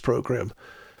on this program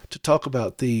to talk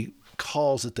about the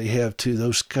calls that they have to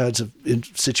those kinds of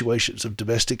situations of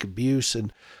domestic abuse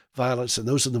and violence. And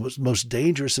those are the most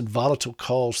dangerous and volatile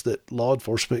calls that law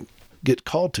enforcement get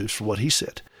called to, for what he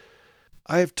said.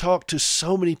 I have talked to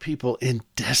so many people in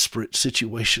desperate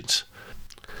situations.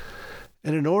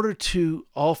 And in order to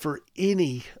offer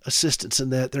any assistance in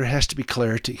that, there has to be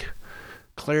clarity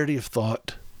of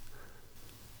thought,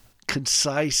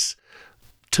 concise,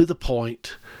 to the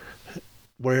point,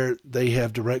 where they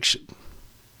have direction.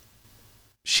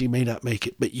 She may not make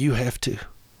it, but you have to.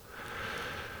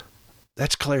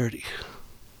 That's clarity.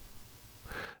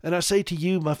 And I say to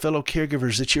you, my fellow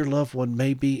caregivers, that your loved one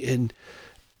may be in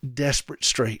desperate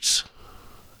straits.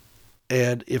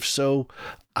 And if so,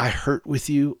 I hurt with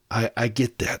you. I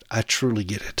get that. I truly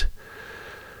get it.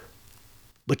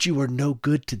 But you are no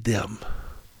good to them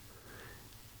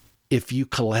if you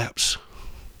collapse.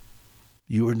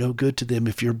 You are no good to them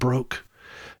if you're broke.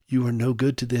 You are no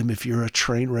good to them if you're a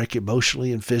train wreck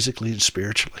emotionally and physically and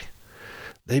spiritually.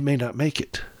 They may not make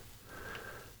it,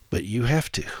 but you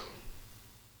have to.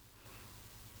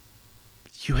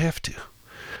 You have to.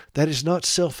 That is not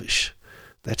selfish.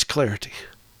 That's clarity.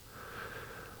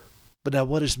 But now,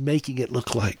 what is making it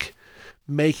look like?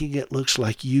 Making it looks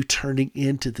like you turning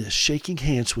into this, shaking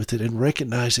hands with it, and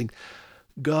recognizing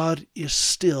God is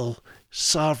still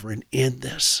sovereign in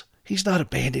this. He's not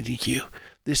abandoning you.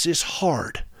 This is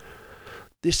hard.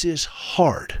 This is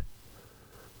hard.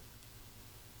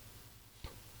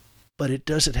 But it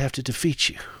doesn't have to defeat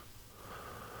you.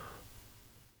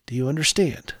 Do you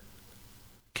understand?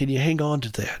 Can you hang on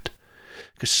to that?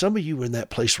 Because some of you are in that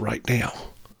place right now.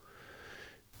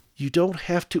 You don't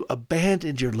have to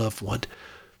abandon your loved one,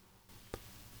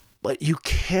 but you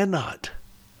cannot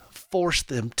force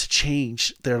them to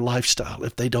change their lifestyle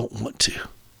if they don't want to.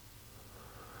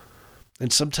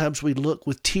 And sometimes we look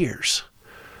with tears.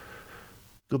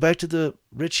 Go back to the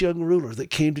rich young ruler that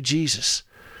came to Jesus.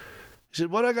 He said,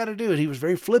 "What do I got to do?" And he was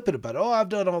very flippant about it. "Oh, I've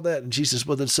done all that." And Jesus said,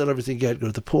 "Well, then sell everything you got and go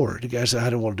to the poor." And the guy said, "I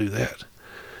don't want to do that."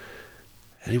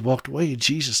 And he walked away, and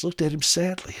Jesus looked at him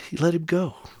sadly. He let him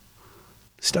go.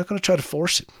 He's not going to try to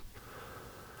force him.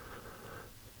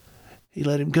 He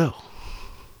let him go.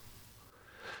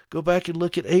 Go back and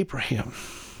look at Abraham.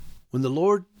 When the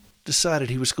Lord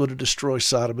decided he was going to destroy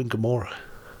Sodom and Gomorrah,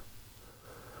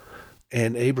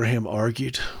 and Abraham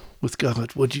argued with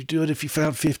God, "Would you do it if you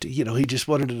found 50? He just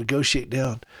wanted to negotiate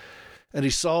down. And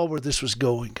he saw where this was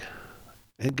going.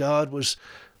 And God was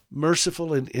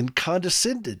merciful and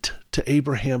condescended to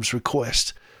Abraham's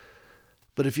request.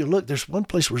 But if you look, there's one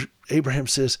place where Abraham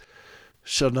says,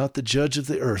 "Shall not the judge of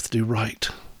the earth do right?"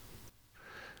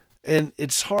 And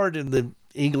it's hard in the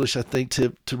English, I think,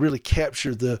 to really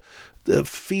capture the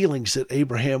feelings that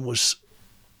Abraham was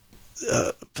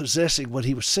possessing when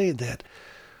he was saying that.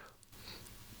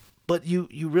 But you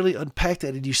really unpack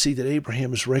that, and you see that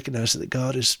Abraham is recognizing that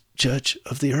God is judge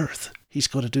of the earth. He's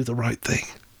going to do the right thing.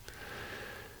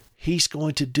 He's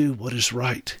going to do what is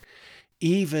right,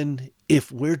 even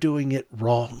if we're doing it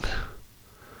wrong.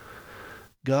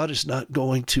 God is not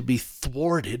going to be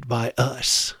thwarted by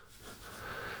us.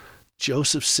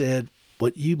 Joseph said,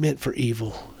 "What you meant for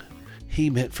evil, he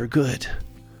meant for good."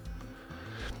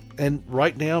 And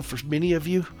right now, for many of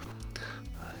you,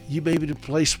 you may be in a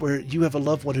place where you have a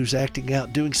loved one who's acting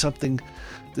out, doing something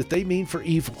that they mean for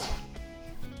evil,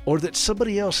 or that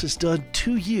somebody else has done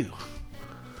to you.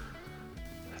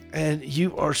 And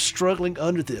you are struggling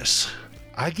under this.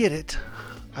 I get it.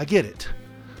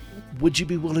 Would you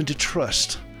be willing to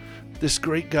trust this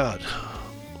great God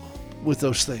with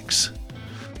those things?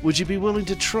 Would you be willing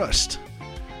to trust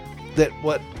that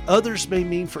what others may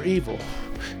mean for evil,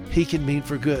 he can mean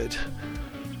for good?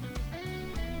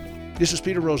 This is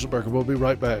Peter Rosenberger. We'll be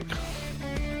right back.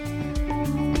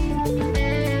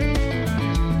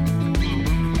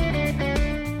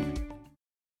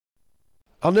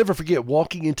 I'll never forget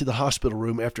walking into the hospital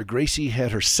room after Gracie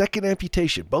had her second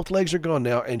amputation. Both legs are gone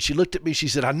now, and she looked at me. She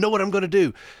said, "I know what I'm going to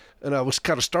do." And I was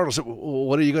kind of startled. I said, "Well,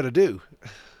 what are you going to do?"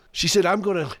 She said, "I'm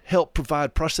going to help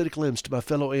provide prosthetic limbs to my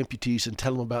fellow amputees and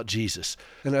tell them about Jesus."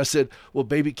 And I said, "Well,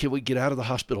 baby, can we get out of the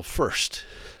hospital first?"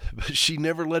 But she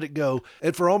never let it go.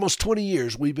 And for almost 20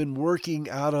 years, we've been working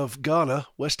out of Ghana,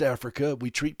 West Africa.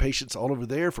 We treat patients all over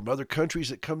there from other countries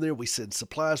that come there. We send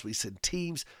supplies. We send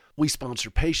teams. We sponsor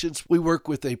patients. We work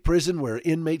with a prison where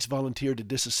inmates volunteer to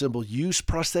disassemble used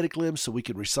prosthetic limbs so we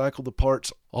can recycle the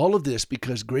parts. All of this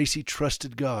because Gracie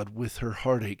trusted God with her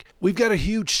heartache. We've got a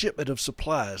huge shipment of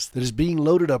supplies that is being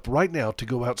loaded up right now to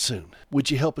go out soon. Would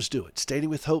you help us do it?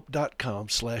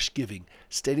 standingwithhope.com/giving.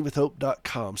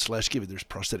 standingwithhope.com/giving. There's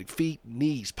prosthetic feet,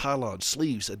 knees, pylons,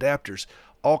 sleeves, adapters,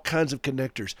 all kinds of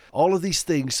connectors. All of these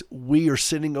things we are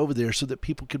sending over there so that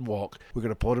people can walk. We're going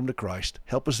to point them to Christ.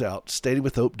 Help us out.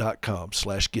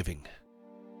 standingwithhope.com/giving.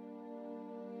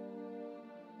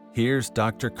 Here's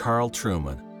Dr. Carl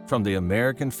Trueman from the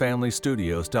American Family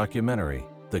Studios documentary,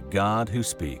 The God Who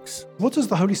Speaks. What does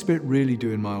the Holy Spirit really do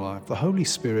in my life? The Holy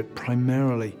Spirit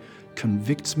primarily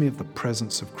convicts me of the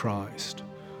presence of Christ.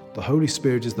 The Holy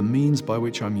Spirit is the means by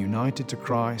which I'm united to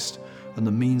Christ and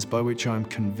the means by which I'm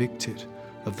convicted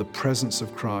of the presence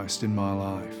of Christ in my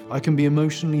life. I can be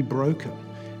emotionally broken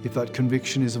if that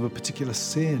conviction is of a particular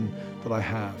sin that I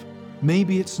have.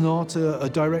 Maybe it's not a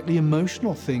directly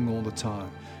emotional thing all the time.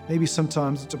 Maybe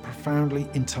sometimes it's a profoundly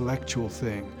intellectual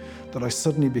thing that I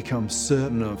suddenly become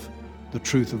certain of the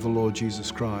truth of the Lord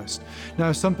Jesus Christ.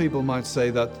 Now, some people might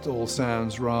say that all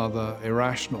sounds rather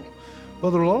irrational.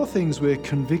 Well, there are a lot of things we're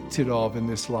convicted of in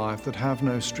this life that have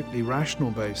no strictly rational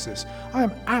basis. I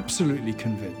am absolutely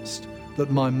convinced that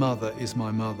my mother is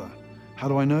my mother. How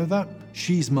do I know that?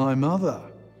 She's my mother.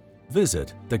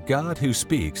 Visit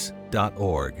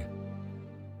thegodwhospeaks.org.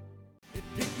 It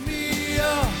picked me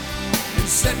up and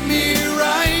set me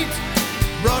right,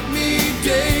 brought me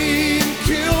day and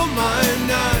killed my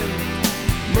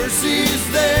night.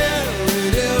 Mercy's there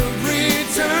at every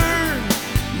turn.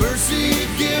 Mercy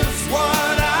gives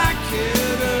what I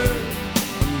can't earn.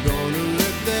 I'm gonna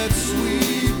let that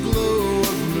sweet glow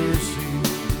of mercy.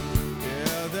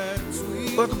 Yeah, that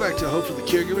sweet. Welcome back to Hope for the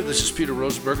Caregiver. This is Peter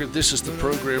Rosenberger. This is the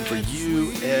program for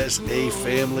you as a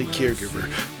family caregiver.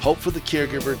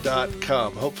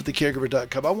 HopeForTheCaregiver.com.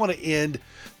 HopeForTheCaregiver.com. I want to end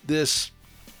this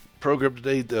program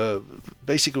today.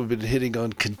 Basically, we've been hitting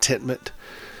on contentment,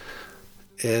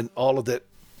 and all of that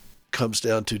comes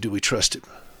down to, do we trust Him?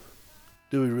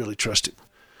 Do we really trust Him?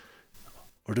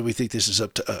 Or do we think this is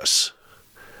up to us?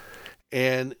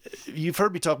 And you've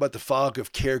heard me talk about the fog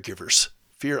of caregivers: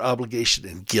 fear, obligation,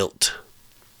 and guilt.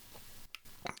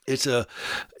 It's a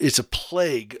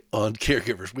plague on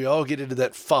caregivers. We all get into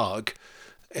that fog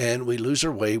and we lose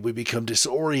our way. We become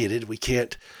disoriented. We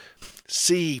can't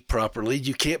see properly.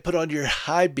 You can't put on your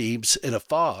high beams in a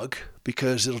fog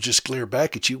because it'll just glare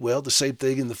back at you. Well, the same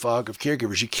thing in the fog of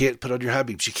caregivers. You can't put on your high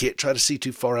beams. You can't try to see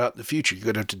too far out in the future. You're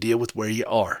going to have to deal with where you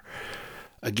are.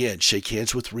 Again, shake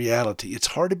hands with reality. It's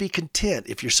hard to be content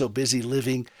if you're so busy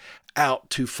living out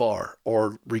too far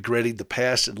or regretting the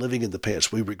past and living in the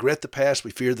past. We regret the past.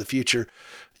 We fear the future.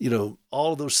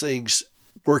 All of those things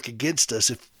work against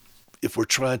us if we're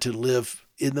trying to live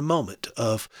in the moment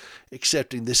of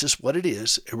accepting this is what it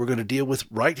is, and we're going to deal with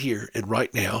right here and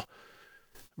right now.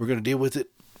 We're going to deal with it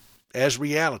as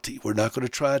reality. We're not going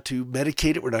to try to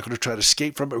medicate it. We're not going to try to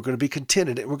escape from it. We're going to be content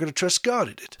in it, and we're going to trust God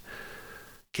in it.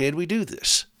 Can we do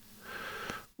this?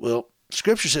 Well,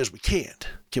 Scripture says we can't.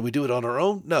 Can we do it on our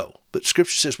own? No. But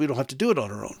Scripture says we don't have to do it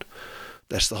on our own.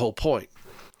 That's the whole point.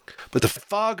 But the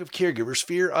fog of caregivers,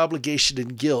 fear, obligation,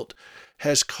 and guilt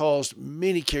has caused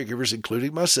many caregivers,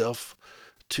 including myself,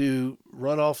 to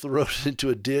run off the road into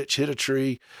a ditch, hit a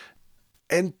tree,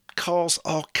 and cause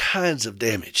all kinds of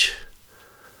damage.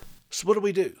 So what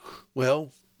do?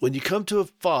 Well, when you come to a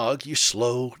fog, you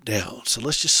slow down. So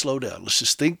let's just slow down. Let's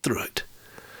just think through it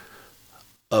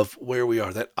of where we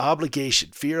are. That obligation,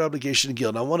 fear, obligation, and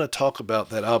guilt. And I want to talk about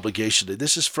that obligation.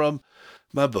 This is from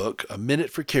my book, A Minute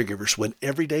for Caregivers, When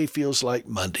Every Day Feels Like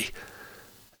Monday.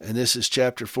 And this is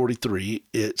chapter 43.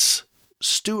 It's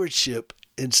stewardship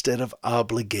instead of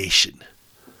obligation.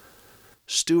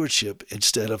 Stewardship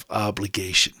instead of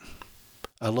obligation.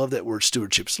 I love that word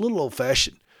stewardship. It's a little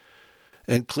old-fashioned.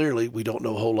 And clearly, we don't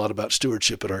know a whole lot about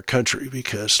stewardship in our country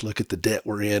because look at the debt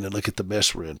we're in and look at the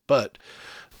mess we're in. But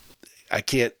I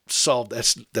can't solve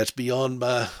that's beyond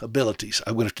my abilities.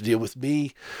 I'm going to have to deal with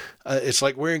me. It's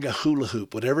like wearing a hula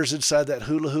hoop. Whatever's inside that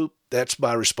hula hoop, that's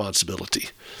my responsibility.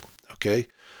 Okay?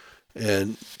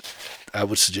 And I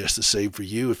would suggest the same for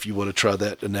you if you want to try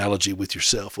that analogy with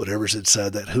yourself. Whatever's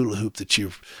inside that hula hoop that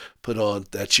you've put on,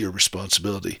 that's your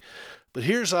responsibility. But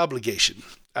here's obligation.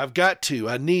 I've got to,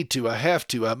 I need to, I have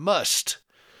to, I must,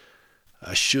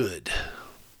 I should.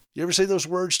 You ever say those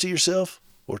words to yourself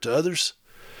or to others?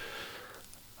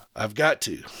 I've got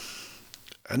to,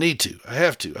 I need to, I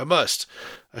have to, I must,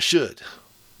 I should.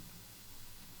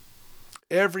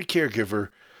 Every caregiver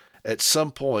at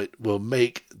some point will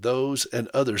make those and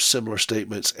other similar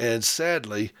statements, and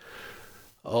sadly,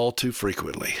 all too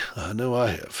frequently. I know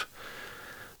I have.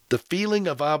 The feeling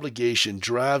of obligation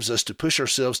drives us to push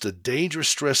ourselves to dangerous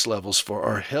stress levels for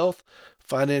our health,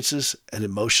 finances, and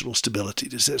emotional stability.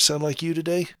 Does that sound like you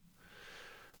today? It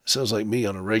sounds like me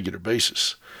on a regular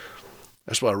basis.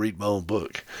 That's why I read my own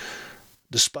book.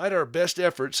 Despite our best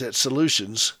efforts at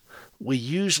solutions, we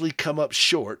usually come up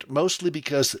short, mostly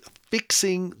because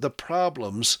fixing the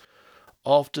problems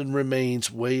often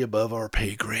remains way above our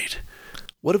pay grade.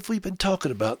 What have we been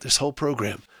talking about this whole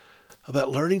program?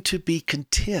 About learning to be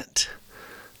content.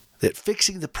 That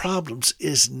fixing the problems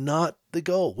is not the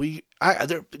goal.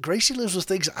 Gracie lives with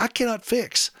things I cannot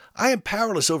fix. I am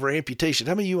powerless over amputation.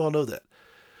 How many of you all know that?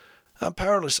 I'm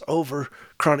powerless over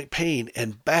chronic pain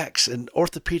and backs and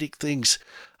orthopedic things.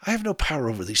 I have no power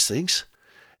over these things.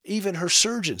 Even her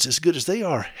surgeons, as good as they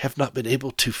are, have not been able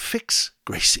to fix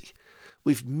Gracie.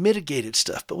 We've mitigated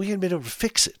stuff, but we haven't been able to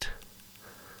fix it.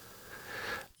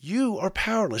 You are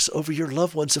powerless over your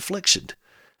loved one's affliction.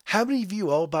 How many of you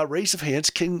all, by raise of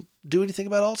hands, can do anything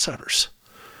about Alzheimer's?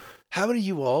 How many of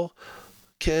you all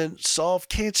can solve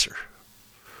cancer?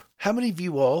 How many of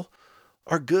you all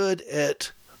are good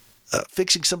at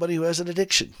fixing somebody who has an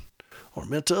addiction or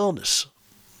mental illness?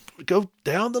 Go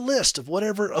down the list of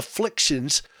whatever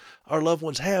afflictions our loved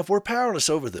ones have. We're powerless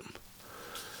over them.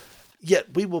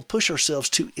 Yet we will push ourselves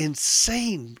to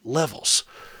insane levels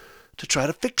to try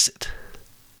to fix it.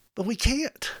 But we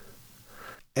can't.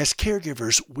 As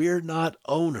caregivers, we're not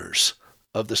owners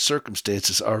of the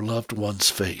circumstances our loved ones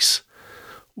face.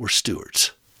 We're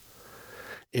stewards.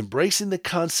 Embracing the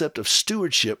concept of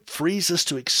stewardship frees us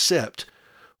to accept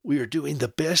we are doing the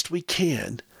best we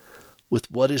can with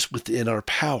what is within our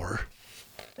power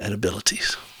and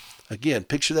abilities. Again,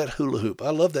 picture that hula hoop. I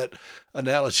love that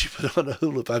analogy, put on a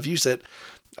hula hoop. I've used that.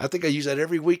 I think I use that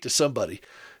every week to somebody.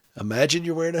 Imagine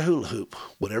you're wearing a hula hoop.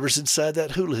 Whatever's inside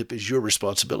that hula hoop is your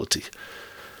responsibility.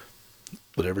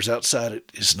 Whatever's outside it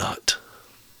is not.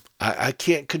 I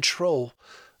can't control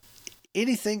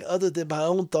anything other than my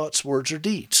own thoughts, words, or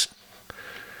deeds.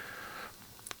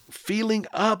 Feeling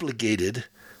obligated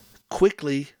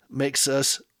quickly makes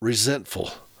us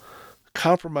resentful,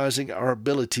 compromising our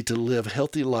ability to live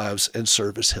healthy lives and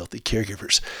serve as healthy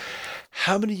caregivers.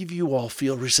 How many of you all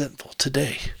feel resentful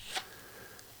today?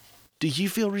 Do you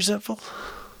feel resentful?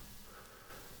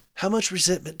 How much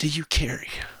resentment do you carry?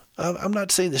 I'm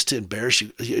not saying this to embarrass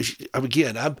you.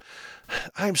 Again,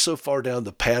 I'm so far down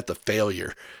the path of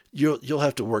failure. You'll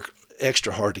have to work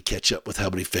extra hard to catch up with how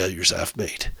many failures I've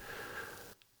made.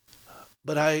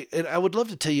 But I would love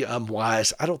to tell you I'm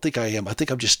wise. I don't think I am. I think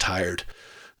I'm just tired.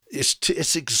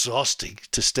 It's exhausting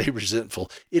to stay resentful.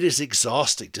 It is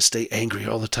exhausting to stay angry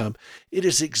all the time. It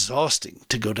is exhausting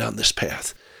to go down this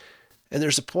path. And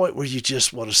there's a point where you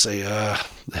just want to say,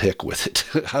 the heck with it.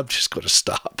 I'm just going to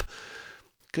stop.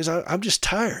 Because I'm just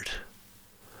tired.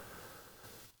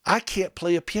 I can't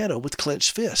play a piano with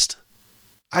clenched fist.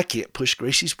 I can't push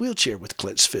Gracie's wheelchair with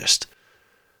clenched fist.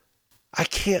 I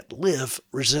can't live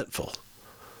resentful.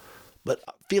 But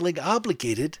feeling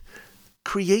obligated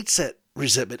creates that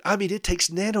resentment. I mean, it takes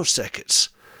nanoseconds.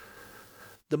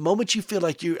 The moment you feel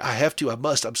like I have to, I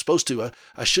must, I'm supposed to,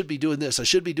 I should be doing this, I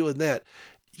should be doing that,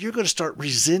 you're going to start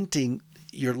resenting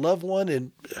your loved one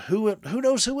and who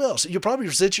knows who else. You'll probably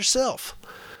resent yourself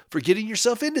for getting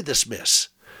yourself into this mess.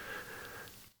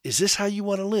 Is this how you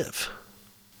want to live?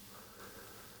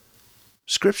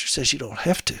 Scripture says you don't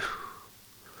have to.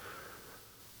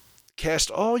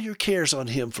 Cast all your cares on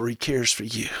him, for he cares for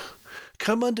you.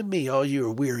 Come unto me, all you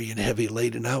are weary and heavy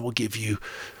laden, and I will give you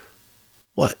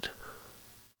what?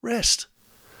 Rest.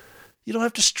 You don't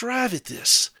have to strive at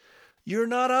this. You're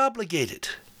not obligated.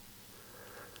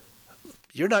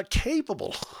 You're not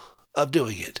capable of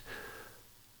doing it.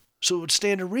 So it would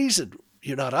stand to reason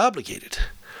you're not obligated.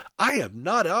 I am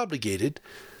not obligated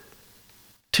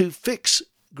to fix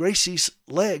Gracie's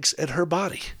legs and her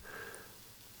body.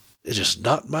 It is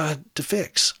not mine to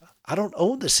fix. I don't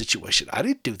own this situation. I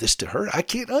didn't do this to her. I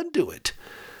can't undo it.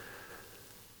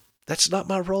 That's not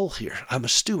my role here. I'm a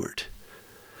steward.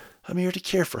 I'm here to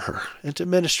care for her and to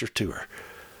minister to her,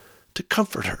 to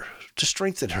comfort her, to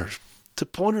strengthen her, to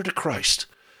point her to Christ.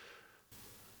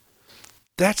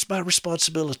 That's my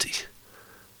responsibility,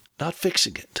 not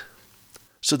fixing it.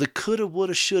 So the coulda,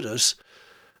 woulda, shouldas,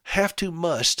 have to,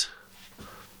 must,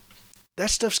 that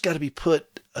stuff's got to be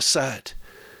put aside.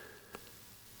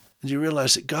 And you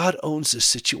realize that God owns this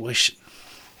situation.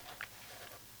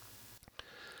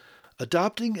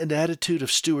 Adopting an attitude of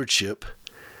stewardship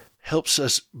helps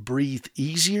us breathe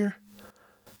easier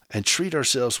and treat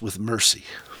ourselves with mercy,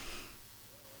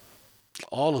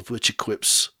 all of which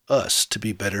equips us to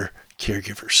be better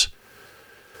caregivers.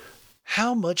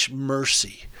 How much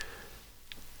mercy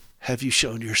have you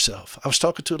shown yourself? I was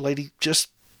talking to a lady just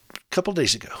a couple of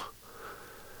days ago,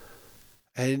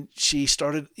 and she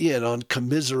started in on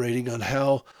commiserating on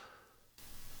how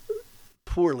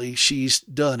poorly she's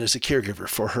done as a caregiver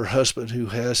for her husband who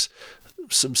has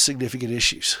some significant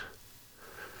issues.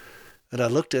 And I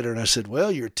looked at her and I said,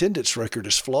 well, your attendance record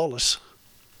is flawless.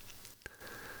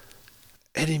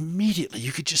 And immediately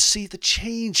you could just see the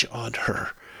change on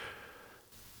her.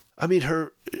 I mean,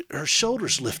 her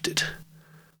shoulders lifted.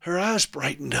 Her eyes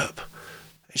brightened up.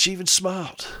 And she even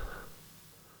smiled.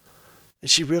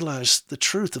 And she realized the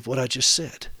truth of what I just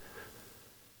said.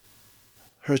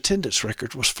 Her attendance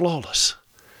record was flawless.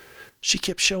 She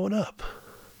kept showing up.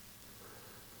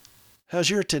 How's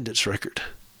your attendance record?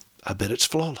 I bet it's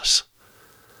flawless.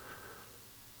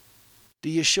 Do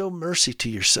you show mercy to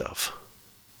yourself?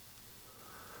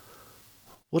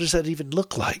 What does that even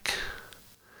look like?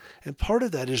 And part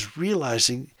of that is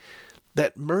realizing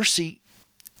that mercy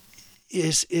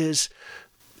is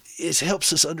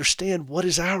helps us understand what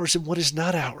is ours and what is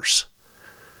not ours.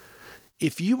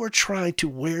 If you are trying to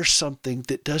wear something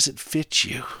that doesn't fit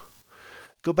you,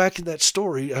 go back in that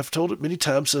story, I've told it many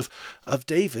times, of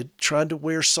David trying to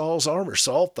wear Saul's armor.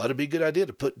 Saul thought it'd be a good idea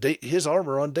to put his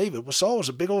armor on David. Well, Saul was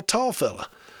a big old tall fella.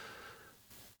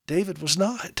 David was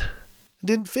not. It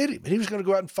didn't fit him. And he was going to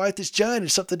go out and fight this giant,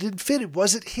 and something didn't fit him.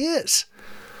 Wasn't his.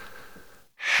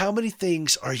 How many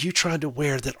things are you trying to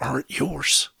wear that aren't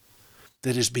yours,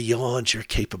 that is beyond your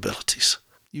capabilities?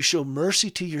 You show mercy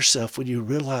to yourself when you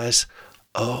realize,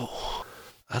 oh,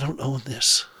 I don't own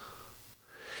this.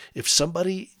 If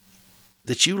somebody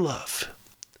that you love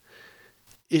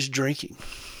is drinking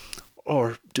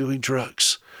or doing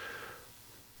drugs,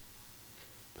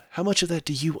 how much of that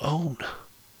do you own?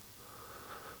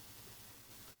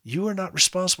 You are not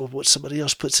responsible for what somebody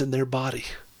else puts in their body.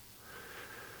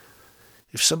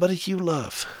 If somebody you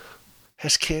love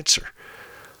has cancer,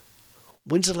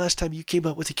 when's the last time you came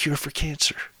up with a cure for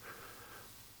cancer?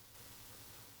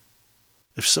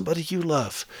 If somebody you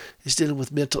love is dealing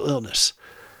with mental illness,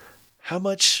 how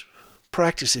much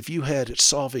practice have you had at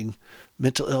solving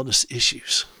mental illness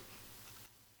issues?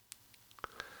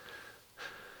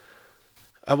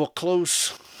 I will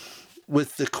close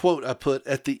with the quote I put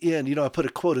at the end. You know, I put a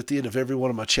quote at the end of every one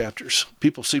of my chapters.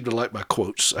 People seem to like my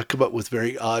quotes. I come up with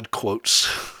very odd quotes,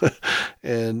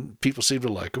 and people seem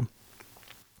to like them.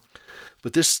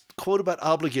 But this quote about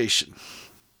obligation,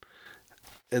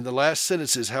 and the last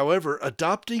sentence is, however,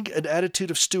 adopting an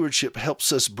attitude of stewardship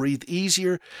helps us breathe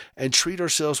easier and treat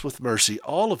ourselves with mercy,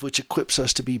 all of which equips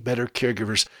us to be better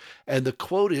caregivers. And the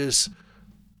quote is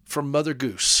from Mother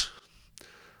Goose.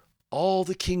 All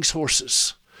the king's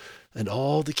horses and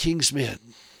all the king's men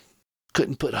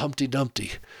couldn't put Humpty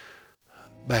Dumpty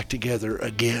back together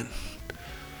again.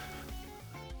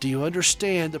 Do you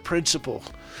understand the principle?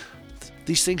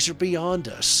 These things are beyond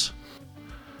us,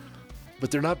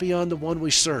 but they're not beyond the one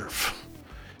we serve.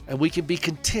 And we can be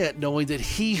content knowing that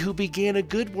he who began a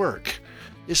good work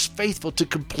is faithful to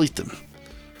complete them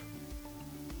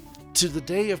to the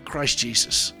day of Christ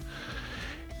Jesus.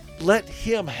 Let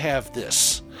him have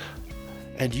this,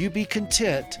 and you be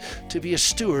content to be a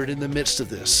steward in the midst of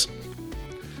this.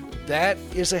 That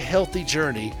is a healthy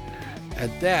journey,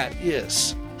 and that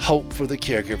is hope for the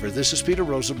caregiver. This is Peter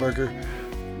Rosenberger.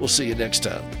 We'll see you next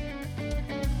time.